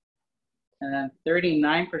 And then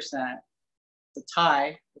 39%, the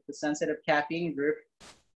tie with the sensitive caffeine group,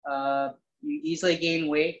 you easily gain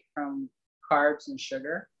weight from carbs and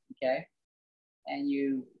sugar, okay? And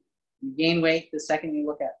you gain weight the second you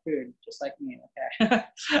look at food, just like me, okay?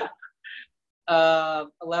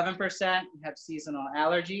 11% have seasonal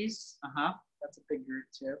allergies. That's a big group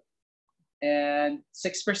too. and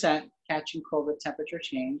 6% catching cold with temperature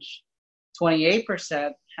change.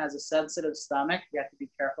 28% has a sensitive stomach. You have to be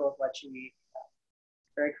careful with what you eat.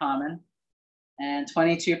 Very common. And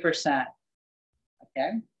 22%,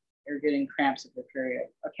 okay, you're getting cramps at the period.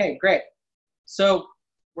 Okay, great. So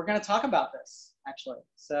we're going to talk about this, actually.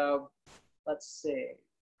 So let's see.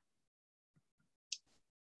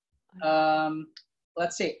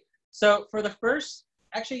 Let's see. So for the first,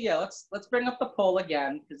 actually, yeah, let's bring up the poll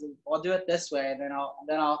again, because I'll do it this way, and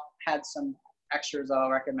then I'll add some extras I'll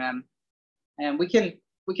recommend. And we can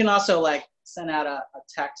also like send out a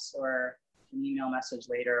text or an email message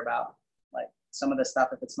later about like some of the stuff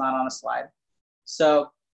if it's not on a slide.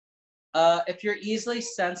 So if you're easily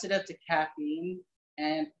sensitive to caffeine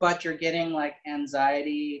but you're getting like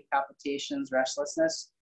anxiety, palpitations,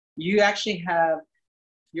 restlessness, you're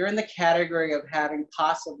in the category of having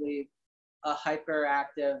possibly a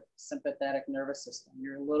hyperactive sympathetic nervous system.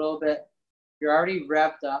 You're already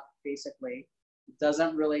revved up basically. It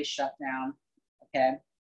doesn't really shut down, okay?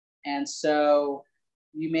 And so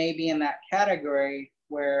you may be in that category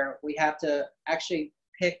where we have to actually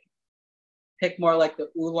pick more like the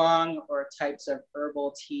oolong or types of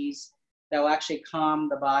herbal teas that will actually calm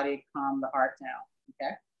the body, calm the heart down,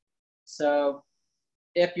 okay? So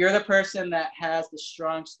if you're the person that has the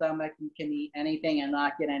strong stomach, you can eat anything and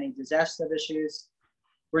not get any digestive issues,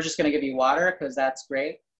 we're just gonna give you water because that's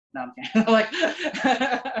great. No, I'm kidding. Like,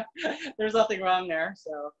 there's nothing wrong there.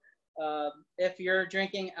 So if you're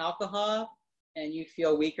drinking alcohol and you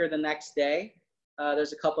feel weaker the next day,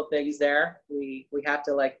 there's a couple things there. We have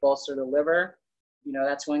to like bolster the liver. You know,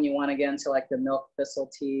 that's when you want to get into like the milk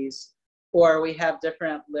thistle teas, or we have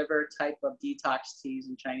different liver type of detox teas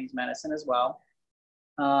in Chinese medicine as well.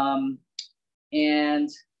 And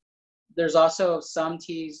there's also some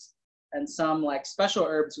teas and some like special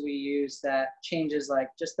herbs we use that changes like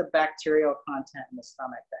just the bacterial content in the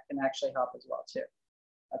stomach that can actually help as well too.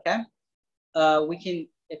 Okay.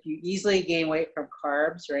 If you easily gain weight from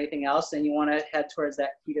carbs or anything else, then you want to head towards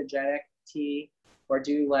that ketogenic tea or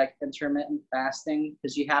do like intermittent fasting,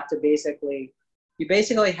 because you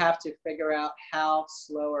basically have to figure out how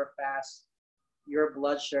slow or fast your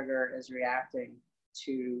blood sugar is reacting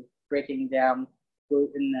to breaking down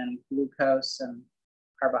gluten and glucose and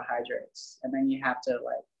carbohydrates. And then you have to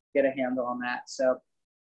like get a handle on that. So,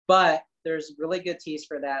 but there's really good teas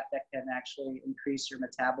for that can actually increase your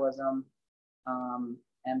metabolism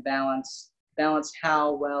and balance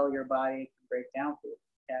how well your body can break down food.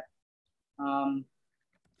 Okay?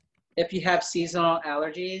 If you have seasonal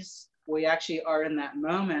allergies, we actually are in that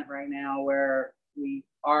moment right now where we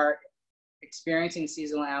are experiencing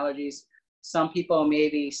seasonal allergies. Some people may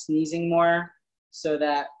be sneezing more, so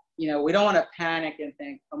that, you know, we don't want to panic and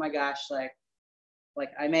think, oh my gosh, like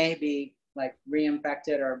I may be like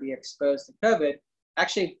reinfected or be exposed to COVID.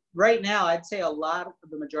 Actually, right now, I'd say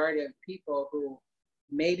the majority of people who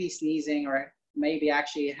may be sneezing or may be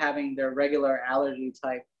actually having their regular allergy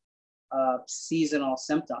type seasonal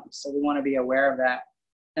symptoms. So we want to be aware of that.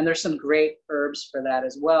 And there's some great herbs for that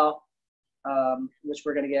as well, which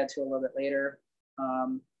we're going to get into a little bit later.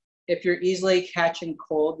 If you're easily catching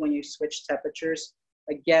cold when you switch temperatures,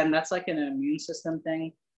 again, that's like an immune system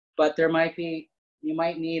thing, but you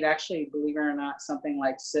might need actually, believe it or not, something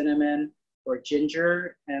like cinnamon or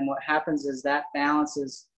ginger. And what happens is that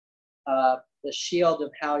balances the shield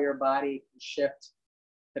of how your body can shift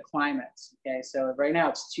the climates. Okay, so right now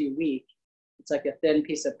it's too weak. It's like a thin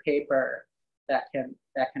piece of paper that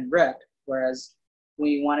can rip, whereas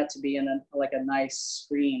we want it to be in like a nice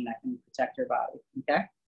screen that can protect your body. Okay,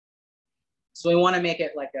 so we want to make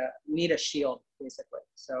it like we need a shield basically.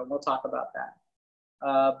 So we'll talk about that.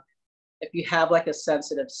 If you have like a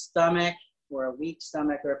sensitive stomach or a weak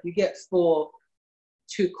stomach, or if you get full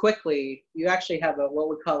too quickly, you actually have what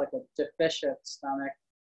we call like a deficient stomach.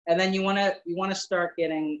 And then you want to start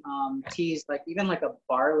getting teas, like even like a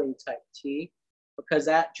barley type tea, because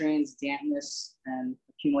that drains dampness and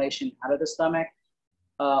accumulation out of the stomach.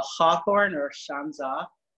 Hawthorn or shanza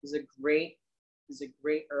is a great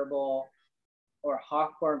herbal, or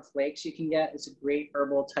hawthorn flakes you can get. It's a great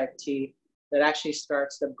herbal type tea that actually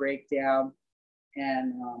starts to break down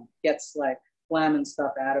and gets like phlegm and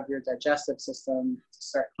stuff out of your digestive system to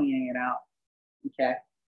start cleaning it out. Okay.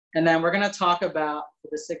 And then we're going to talk about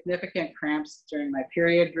the significant cramps during my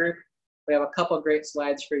period group. We have a couple of great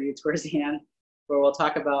slides for you towards the end, where we'll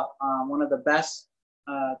talk about one of the best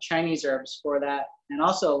Chinese herbs for that, and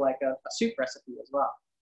also like a soup recipe as well.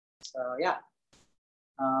 So yeah,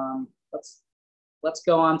 let's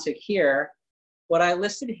go on to here. What I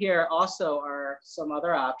listed here also are some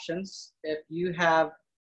other options. If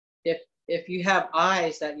If you have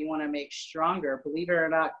eyes that you want to make stronger, believe it or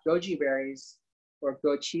not, goji berries or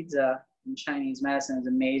gochidza in Chinese medicine is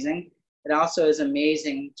amazing. It also is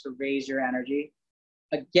amazing to raise your energy.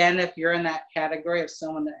 Again, if you're in that category of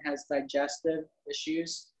someone that has digestive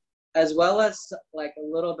issues, as well as like a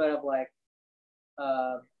little bit of like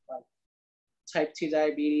type 2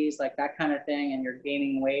 diabetes, like that kind of thing, and you're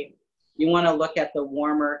gaining weight, you want to look at the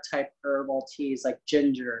warmer type herbal teas like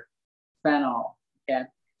ginger, fennel, okay?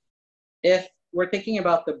 If we're thinking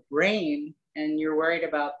about the brain and you're worried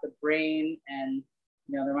about the brain and,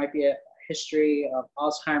 you know, there might be a history of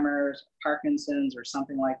Alzheimer's, Parkinson's, or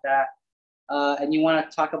something like that, and you want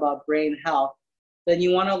to talk about brain health, then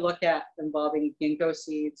you want to look at involving ginkgo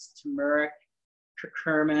seeds, turmeric,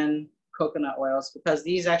 curcumin, coconut oils, because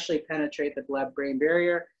these actually penetrate the blood-brain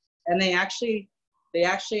barrier, and they actually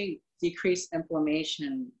decrease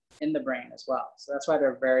inflammation in the brain as well. So that's why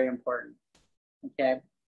they're very important. Okay,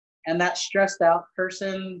 and that stressed out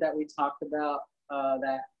person that we talked about,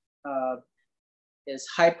 that is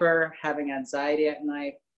hyper, having anxiety at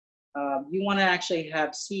night, you want to actually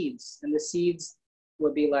have seeds, and the seeds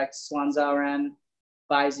would be like swanzauren,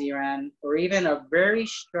 biziren, or even a very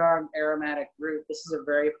strong aromatic root. This is a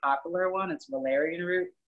very popular one. It's valerian root.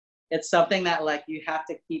 It's something that like you have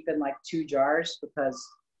to keep in like 2 jars because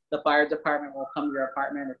the fire department will come to your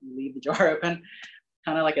apartment if you leave the jar open,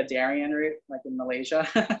 kind of like a Darien root, like in Malaysia.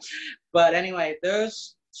 But anyway,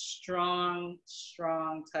 those strong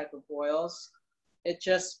type of oils, it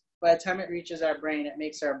just, by the time it reaches our brain, it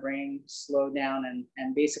makes our brain slow down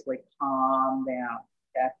and basically calm down,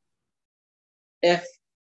 okay?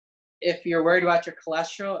 If you're worried about your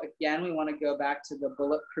cholesterol, again, we want to go back to the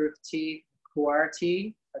bulletproof tea, JUARA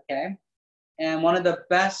tea, okay? And one of the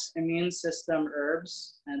best immune system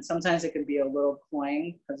herbs, and sometimes it can be a little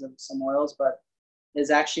cloying because of some oils, but is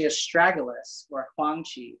actually astragalus or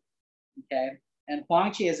huangqi, okay? And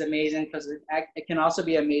huangqi is amazing because it can also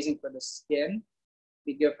be amazing for the skin,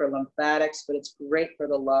 be good for lymphatics, but it's great for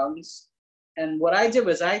the lungs. And what I did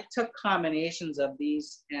was I took combinations of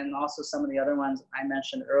these and also some of the other ones I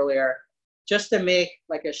mentioned earlier, just to make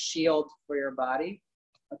like a shield for your body.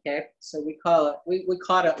 Okay, so we called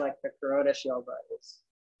it like the Corona shield, but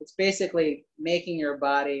it's basically making your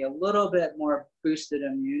body a little bit more boosted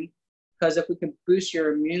immune. Because if we can boost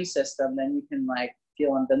your immune system, then you can like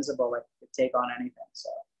feel invincible, like you could take on anything. So,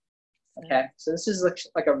 okay, so this is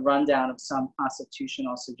like a rundown of some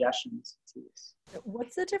constitutional suggestions to use.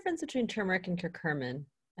 What's the difference between turmeric and curcumin?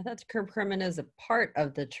 I thought curcumin is a part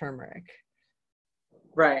of the turmeric.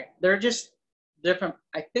 Right. They're just different.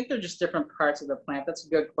 I think they're just different parts of the plant. That's a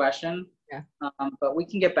good question. Yeah. But we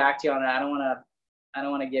can get back to you on that. I don't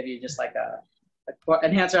want to give you just like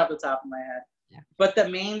an answer off the top of my head. Yeah. But the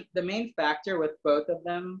main factor with both of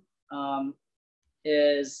them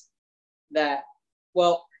is that,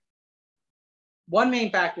 well, one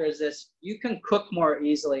main factor is this: you can cook more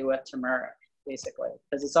easily with turmeric, basically,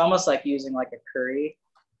 because it's almost like using like a curry.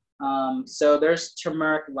 So there's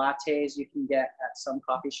turmeric lattes you can get at some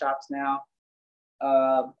coffee shops now.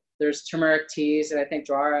 There's turmeric teas, and I think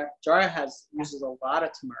JUARA uses a lot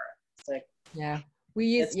of turmeric. It's like, yeah,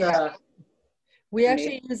 we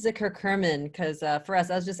actually use the curcumin because for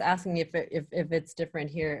us, I was just asking if it's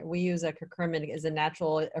different here. We use a curcumin as a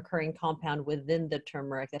natural occurring compound within the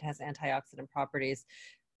turmeric that has antioxidant properties.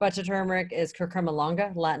 But the turmeric is curcuma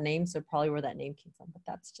longa, Latin name, so probably where that name came from. But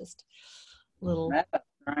that's just a little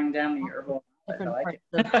throwing down the herbal. Different I like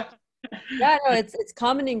parts yeah, no, it's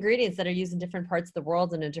common ingredients that are used in different parts of the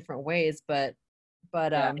world and in different ways, but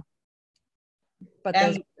those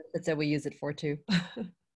benefits that we use it for too.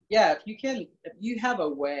 Yeah, if you have a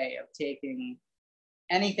way of taking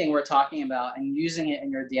anything we're talking about and using it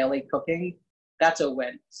in your daily cooking, that's a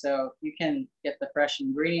win. So you can get the fresh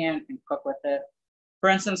ingredient and cook with it. For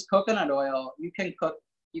instance, coconut oil, you can cook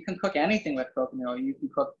anything with coconut oil. You can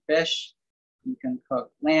cook fish, you can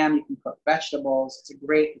cook lamb, you can cook vegetables. It's a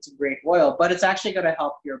great oil, but it's actually going to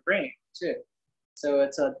help your brain too. So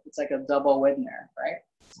it's like a double win there, right?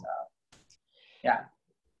 So yeah.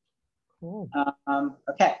 Cool.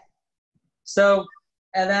 Okay. So,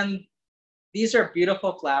 and then these are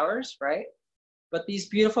beautiful flowers, right? But these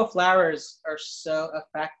beautiful flowers are so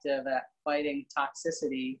effective at fighting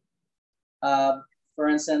toxicity. For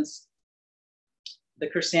instance, the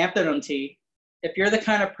chrysanthemum tea, if you're the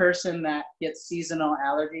kind of person that gets seasonal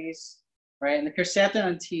allergies, right? And the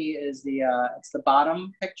chrysanthemum tea is it's the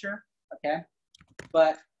bottom picture, okay?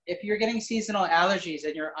 But if you're getting seasonal allergies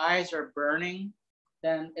and your eyes are burning,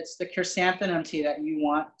 then it's the chrysanthemum tea that you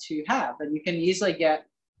want to have. And you can easily get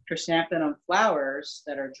chrysanthemum flowers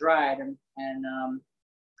that are dried and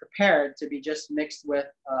prepared to be just mixed with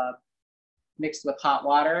mixed with hot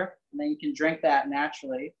water, and then you can drink that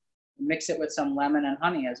naturally. Mix it with some lemon and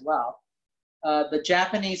honey as well. The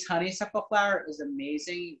Japanese honeysuckle flower is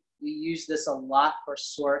amazing. We use this a lot for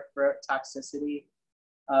sore throat toxicity.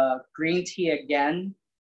 Green tea, again,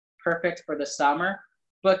 perfect for the summer,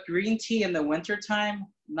 but green tea in the wintertime,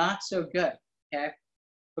 not so good, okay?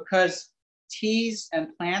 Because teas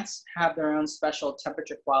and plants have their own special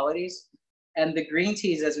temperature qualities, and the green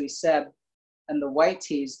teas, as we said, and the white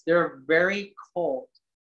teas, they're very cold,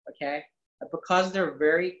 okay? Because they're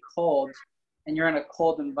very cold and you're in a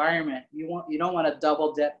cold environment, you don't want to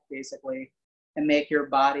double dip basically and make your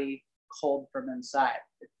body cold from inside.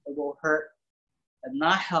 It will hurt and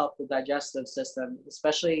not help the digestive system,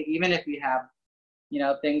 especially even if you have, you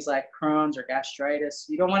know, things like Crohn's or gastritis.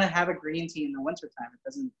 You don't want to have a green tea in the wintertime.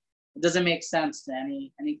 It doesn't make sense to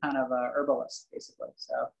any kind of a herbalist, basically.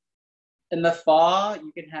 So in the fall,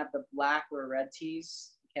 you can have the black or red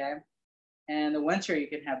teas, okay? And in the winter, you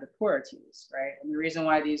can have the pu'er teas, right? And the reason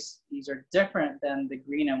why these are different than the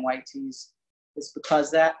green and white teas is because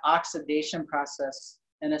that oxidation process,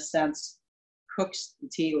 in a sense, cooks the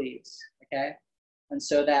tea leaves, okay? And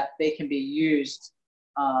so that they can be used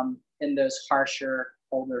in those harsher,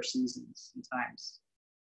 colder seasons and times.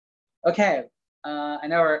 Okay, I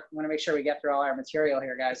know we want to make sure we get through all our material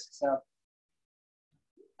here, guys. So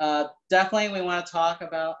definitely we want to talk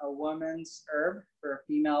about a woman's herb for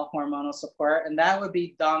female hormonal support, and that would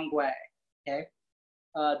be dongui, okay?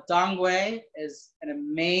 Dongui is an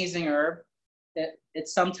amazing herb.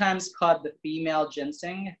 It's sometimes called the female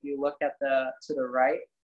ginseng. If you look at to the right,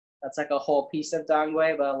 that's like a whole piece of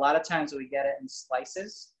dongui, but a lot of times we get it in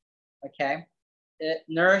slices, okay? It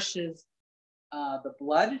nourishes the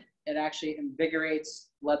blood. It actually invigorates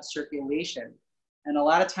blood circulation. And a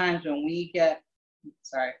lot of times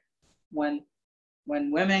when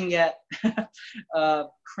when women get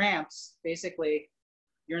cramps, basically,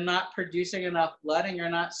 you're not producing enough blood and you're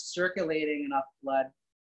not circulating enough blood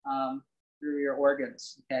through your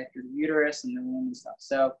organs, okay, through the uterus and the womb and stuff.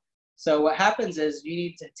 So what happens is you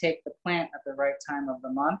need to take the plant at the right time of the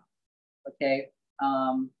month, okay,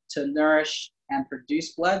 to nourish and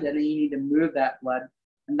produce blood, and then you need to move that blood.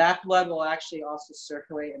 And that blood will actually also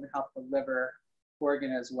circulate and help the liver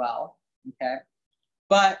organ as well, okay?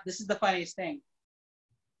 But this is the funniest thing.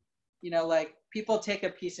 You know, like people take a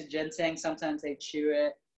piece of ginseng, sometimes they chew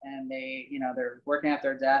it and they're working at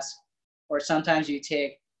their desk, or sometimes you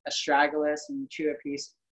take astragalus and you chew a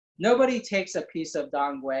piece. Nobody takes a piece of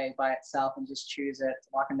dongui by itself and just chews it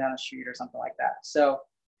walking down the street or something like that. So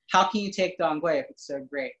how can you take dongui if it's so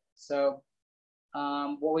great? So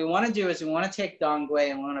what we want to do is we want to take dongui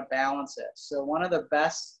and we want to balance it. So one of the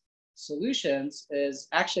best solutions is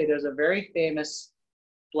actually there's a very famous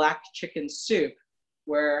black chicken soup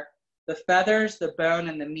where the feathers, the bone,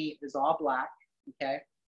 and the meat is all black, okay?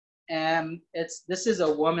 And this is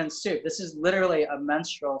a woman's soup. This is literally a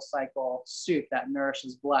menstrual cycle soup that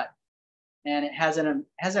nourishes blood. And it has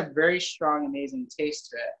a very strong, amazing taste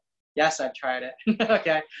to it. Yes, I've tried it,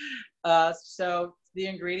 okay? So the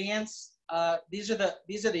ingredients, these are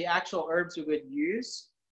the actual herbs we would use.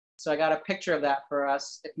 So I got a picture of that for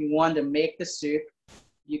us. If you wanted to make the soup,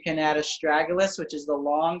 you can add astragalus, which is the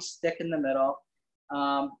long stick in the middle.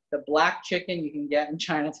 The black chicken you can get in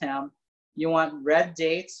Chinatown. You want red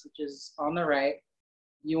dates, which is on the right.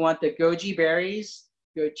 You want the goji berries,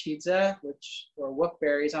 gochidza, or wook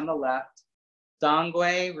berries on the left.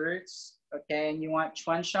 Dongui roots, okay, and you want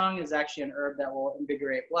chuansheng is actually an herb that will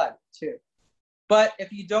invigorate blood too. But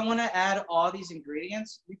if you don't want to add all these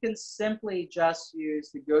ingredients, you can simply just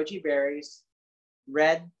use the goji berries,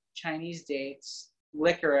 red Chinese dates,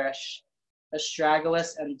 licorice,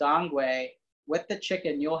 astragalus, and dongui. With the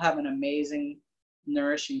chicken, you'll have an amazing,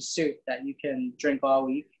 nourishing soup that you can drink all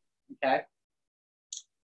week, okay?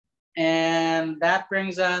 And that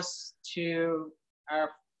brings us to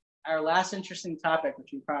our last interesting topic,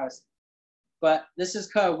 which we promised. But this is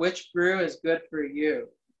called Which Brew is Good for You,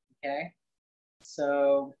 okay?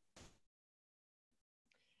 So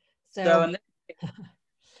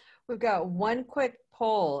we've got one quick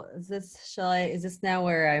poll. Is this now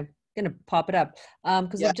where I'm gonna pop it up?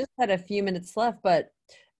 Because we've just had a few minutes left, but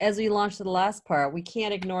as we launch to the last part, we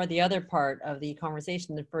can't ignore the other part of the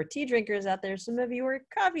conversation. And for tea drinkers out there, some of you are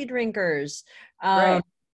coffee drinkers. Right.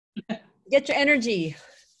 Get your energy.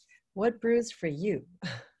 What brews for you?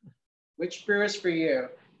 Which brew is for you?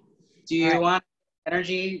 Do you want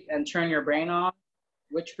energy and turn your brain off?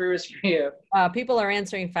 Which brew is for you? People are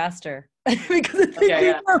answering faster. Because this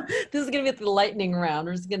is going to be the lightning round.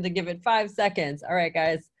 We're just going to give it 5 seconds. All right,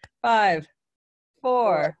 guys. 5,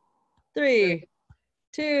 4, 3,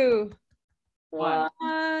 2,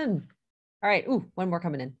 1. All right. Ooh, one more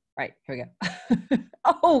coming in. All right, here we go.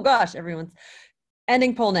 Oh gosh, everyone's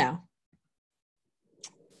ending poll now.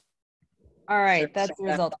 All right, that's the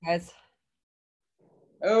result, guys.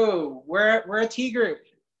 Oh, we're a tea group.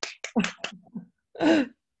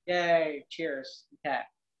 Yay! Cheers. Okay.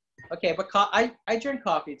 Okay, but I drink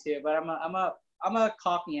coffee too, but I'm a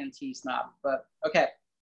coffee and tea snob. But okay,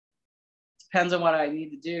 depends on what I need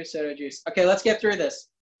to do. Soda juice. Okay, let's get through this.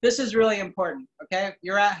 This is really important. Okay,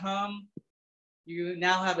 you're at home. You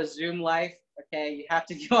now have a Zoom life. Okay, you have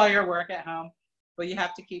to do all your work at home, but you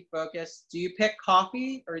have to keep focused. Do you pick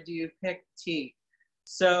coffee or do you pick tea?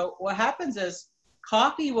 So what happens is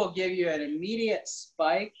coffee will give you an immediate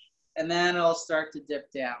spike and then it'll start to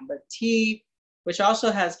dip down. But tea, which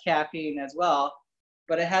also has caffeine as well,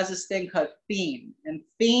 but it has this thing called theine. And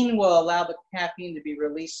theine will allow the caffeine to be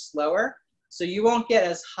released slower. So you won't get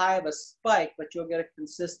as high of a spike, but you'll get a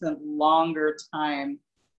consistent longer time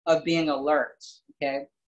of being alert, okay?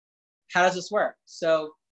 How does this work?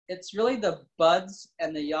 So it's really the buds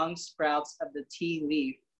and the young sprouts of the tea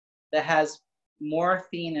leaf that has more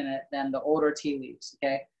theine in it than the older tea leaves,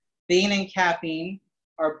 okay? Theine and caffeine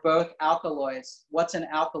are both alkaloids. What's an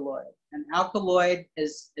alkaloid? An alkaloid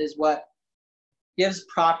is what gives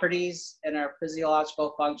properties in our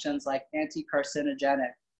physiological functions like anti-carcinogenic,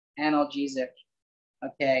 analgesic,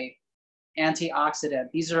 okay, antioxidant.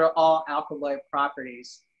 These are all alkaloid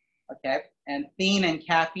properties, okay? And theine and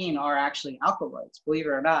caffeine are actually alkaloids. Believe it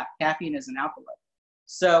or not, caffeine is an alkaloid.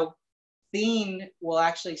 So theine will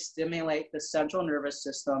actually stimulate the central nervous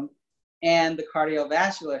system and the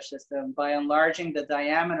cardiovascular system by enlarging the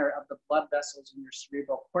diameter of the blood vessels in your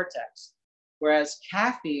cerebral cortex. Whereas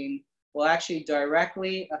caffeine will actually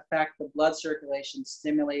directly affect the blood circulation,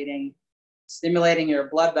 stimulating your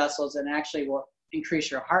blood vessels, and actually will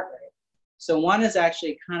increase your heart rate. So one is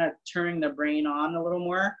actually kind of turning the brain on a little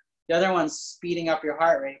more. The other one's speeding up your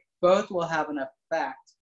heart rate. Both will have an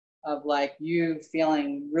effect of like you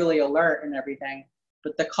feeling really alert and everything.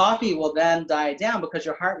 But the coffee will then die down because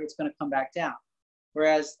your heart rate's going to come back down.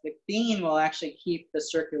 Whereas the theine will actually keep the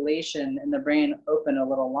circulation in the brain open a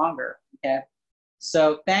little longer, okay?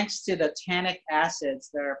 So thanks to the tannic acids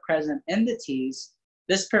that are present in the teas,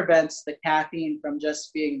 this prevents the caffeine from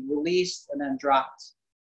just being released and then dropped,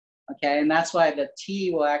 okay? And that's why the tea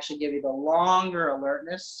will actually give you the longer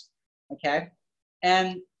alertness, okay?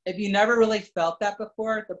 And if you never really felt that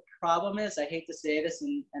before, the problem is, I hate to say this,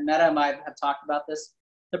 and Meta and I have talked about this,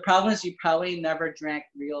 the problem is you probably never drank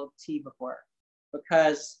real tea before,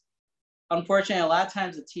 because unfortunately, a lot of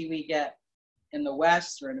times the tea we get in the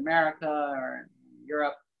West or in America or in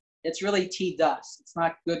Europe, it's really tea dust. It's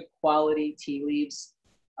not good quality tea leaves.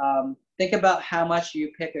 Think about how much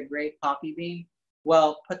you pick a great coffee bean.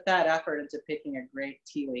 Well, put that effort into picking a great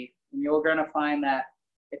tea leaf, and you're going to find that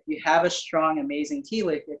if you have a strong, amazing tea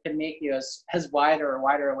leaf, it can make you as wider or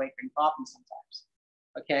wider awake than coffee sometimes,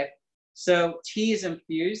 okay? So tea is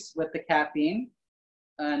infused with the caffeine,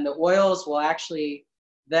 and the oils will actually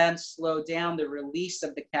then slow down the release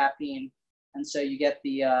of the caffeine, and so you get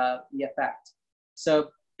the effect. So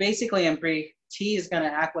basically, in brief, tea is going to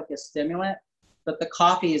act like a stimulant, but the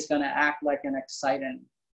coffee is going to act like an excitant.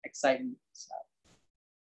 So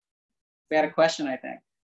we had a question, I think.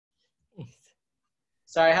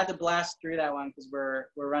 Sorry, I had to blast through that one because we're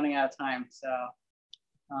running out of time.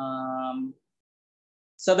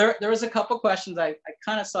 So there was a couple questions I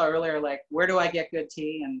kind of saw earlier, like where do I get good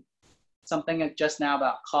tea, and something just now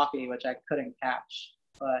about coffee, which I couldn't catch.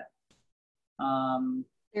 But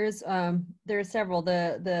there's several.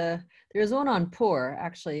 There's one on pour,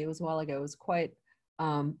 actually. It was a while ago. It was quite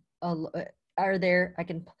are there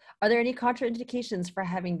any contraindications for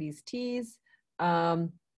having these teas?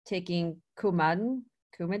 Taking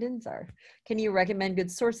coumadins are. Can you recommend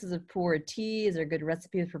good sources of pour tea? Is there good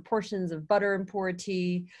recipes for portions of butter and pour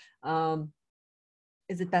tea?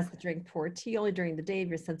 Is it best to drink pour tea only during the day if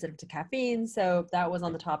you're sensitive to caffeine? So that was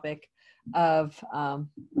on the topic of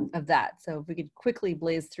that. So if we could quickly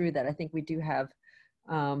blaze through that, I think we do have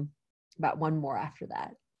about one more after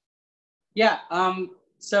that. Yeah.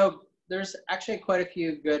 So there's actually quite a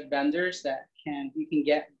few good vendors that you can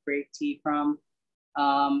get great tea from.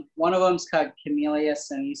 One of them is called Camellia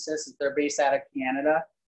Sinensis. They're based out of Canada.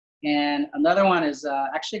 And another one is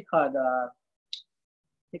actually called, I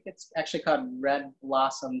think it's actually called Red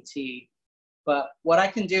Blossom Tea. But what I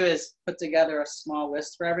can do is put together a small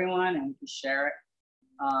list for everyone, and we can share it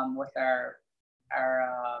with our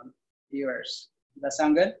viewers. Does that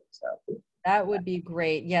sound good? So. That would be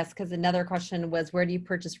great. Yes, because another question was, where do you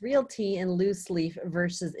purchase real tea in loose leaf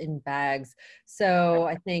versus in bags? So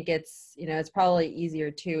I think it's, it's probably easier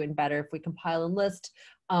too and better if we compile and list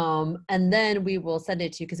And then we will send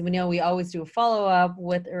it to you, because we know we always do a follow-up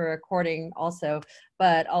with a recording also,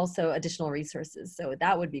 but also additional resources. So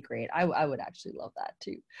that would be great. I would actually love that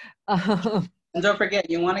too. And don't forget,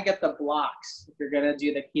 you want to get the blocks if you're going to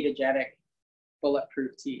do the ketogenic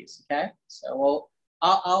bulletproof teas. Okay, so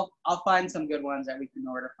I'll find some good ones that we can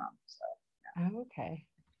order from. So yeah. Okay.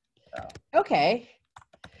 So. Okay.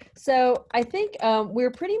 So I think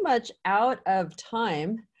we're pretty much out of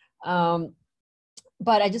time.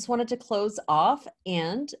 But I just wanted to close off,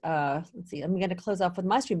 and let's see, I'm going to close off with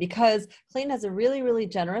my stream because Clayton has a really, really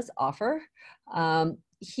generous offer.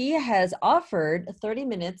 He has offered 30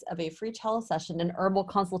 minutes of a free telesession and herbal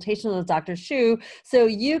consultation with Dr. Shiu, so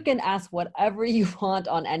you can ask whatever you want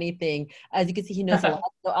on anything. As you can see, he knows a lot.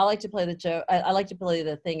 So I like to play the joke. I like to play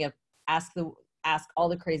the thing of ask all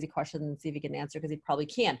the crazy questions and see if he can answer, because he probably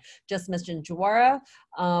can. Just mention JUARA,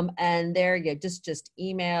 and there you go. Just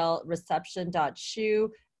email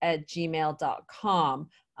reception.shiu@gmail.com.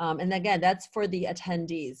 And again, that's for the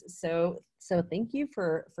attendees. So thank you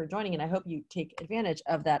for joining, and I hope you take advantage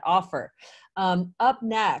of that offer. Up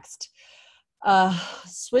next,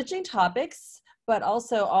 switching topics, but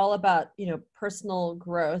also all about, personal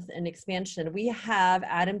growth and expansion. We have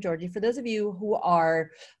Adam Georgi. For those of you who are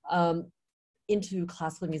into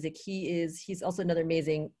classical music, he's also another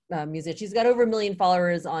amazing musician. He's got over 1 million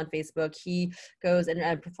followers on Facebook. He goes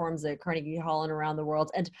and performs at Carnegie Hall and around the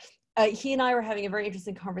world. And he and I were having a very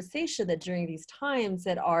interesting conversation that during these times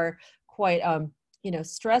that are quite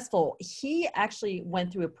stressful, he actually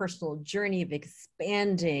went through a personal journey of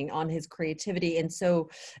expanding on his creativity. And so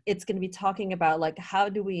it's going to be talking about, like, how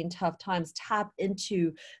do we in tough times tap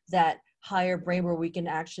into that higher brain where we can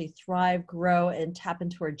actually thrive, grow, and tap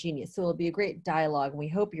into our genius. So it'll be a great dialogue, and we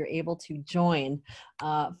hope you're able to join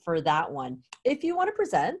for that one. If you want to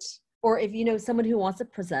present, or if you know someone who wants to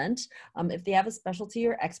present, if they have a specialty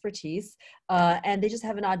or expertise, and they just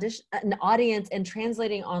have an audience and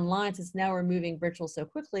translating online, since now we're moving virtual so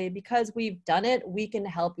quickly, because we've done it, we can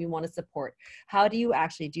help, we want to support. How do you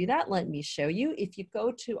actually do that? Let me show you. If you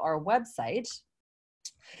go to our website,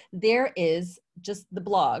 there is just the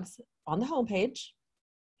blogs on the homepage,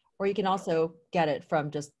 or you can also get it from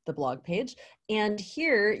just the blog page. And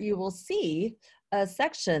here you will see a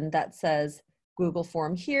section that says Google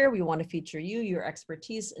form here. We want to feature you, your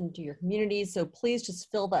expertise into your community. So please just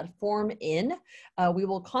fill that form in. We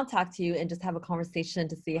will contact you and just have a conversation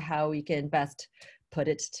to see how we can best put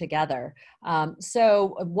it together.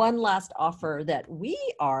 So one last offer that we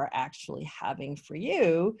are actually having for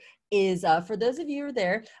you is for those of you who are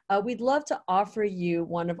there, we'd love to offer you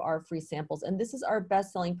one of our free samples. And this is our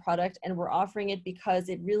best-selling product, and we're offering it because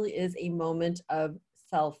it really is a moment of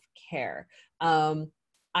self-care.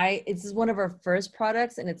 This is one of our first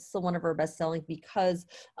products, and it's still one of our best selling because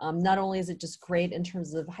not only is it just great in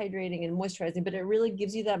terms of hydrating and moisturizing, but it really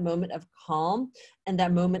gives you that moment of calm and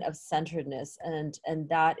that moment of centeredness. And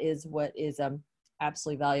that is what is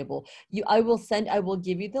absolutely valuable. I will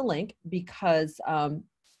give you the link, because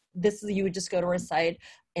you would just go to our site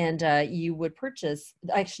and you would purchase.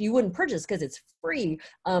 Actually, you wouldn't purchase because it's free,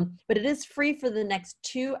 but it is free for the next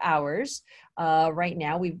 2 hours. Right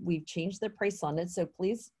now, we've changed the price on it, so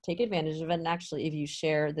please take advantage of it. And actually, if you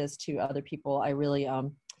share this to other people, I really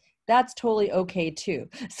that's totally okay too.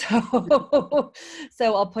 So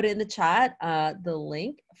I'll put it in the chat, the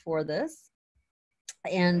link for this,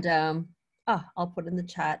 and I'll put it in the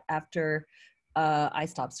chat after I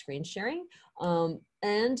stop screen sharing.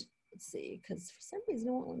 And let's see, because for some reason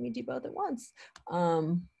it won't let me do both at once.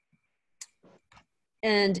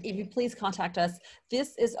 And if you please contact us,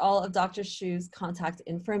 this is all of Dr. Shiu's contact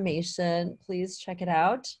information. Please check it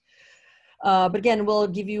out. But again, we'll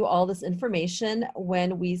give you all this information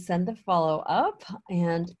when we send the follow-up.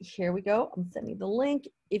 And here we go. I'm sending the link.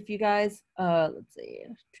 If you guys, let's see.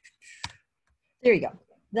 There you go.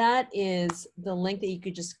 That is the link that you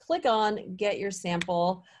could just click on, get your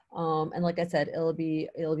sample. And like I said, it'll be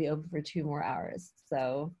open for 2 more hours.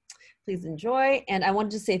 So please enjoy. And I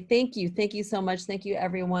wanted to say thank you. Thank you so much. Thank you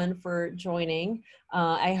everyone for joining.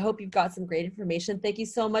 I hope you've got some great information. Thank you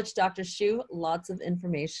so much, Dr. Shiu. Lots of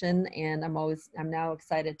information, and I'm now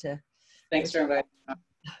excited to. Thanks for inviting me.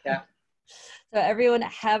 Yeah. So everyone,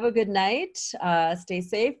 have a good night. Stay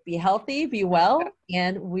safe, be healthy, be well,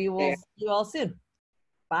 and we will see you all soon.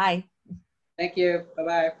 Bye. Thank you.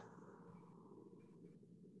 Bye-bye.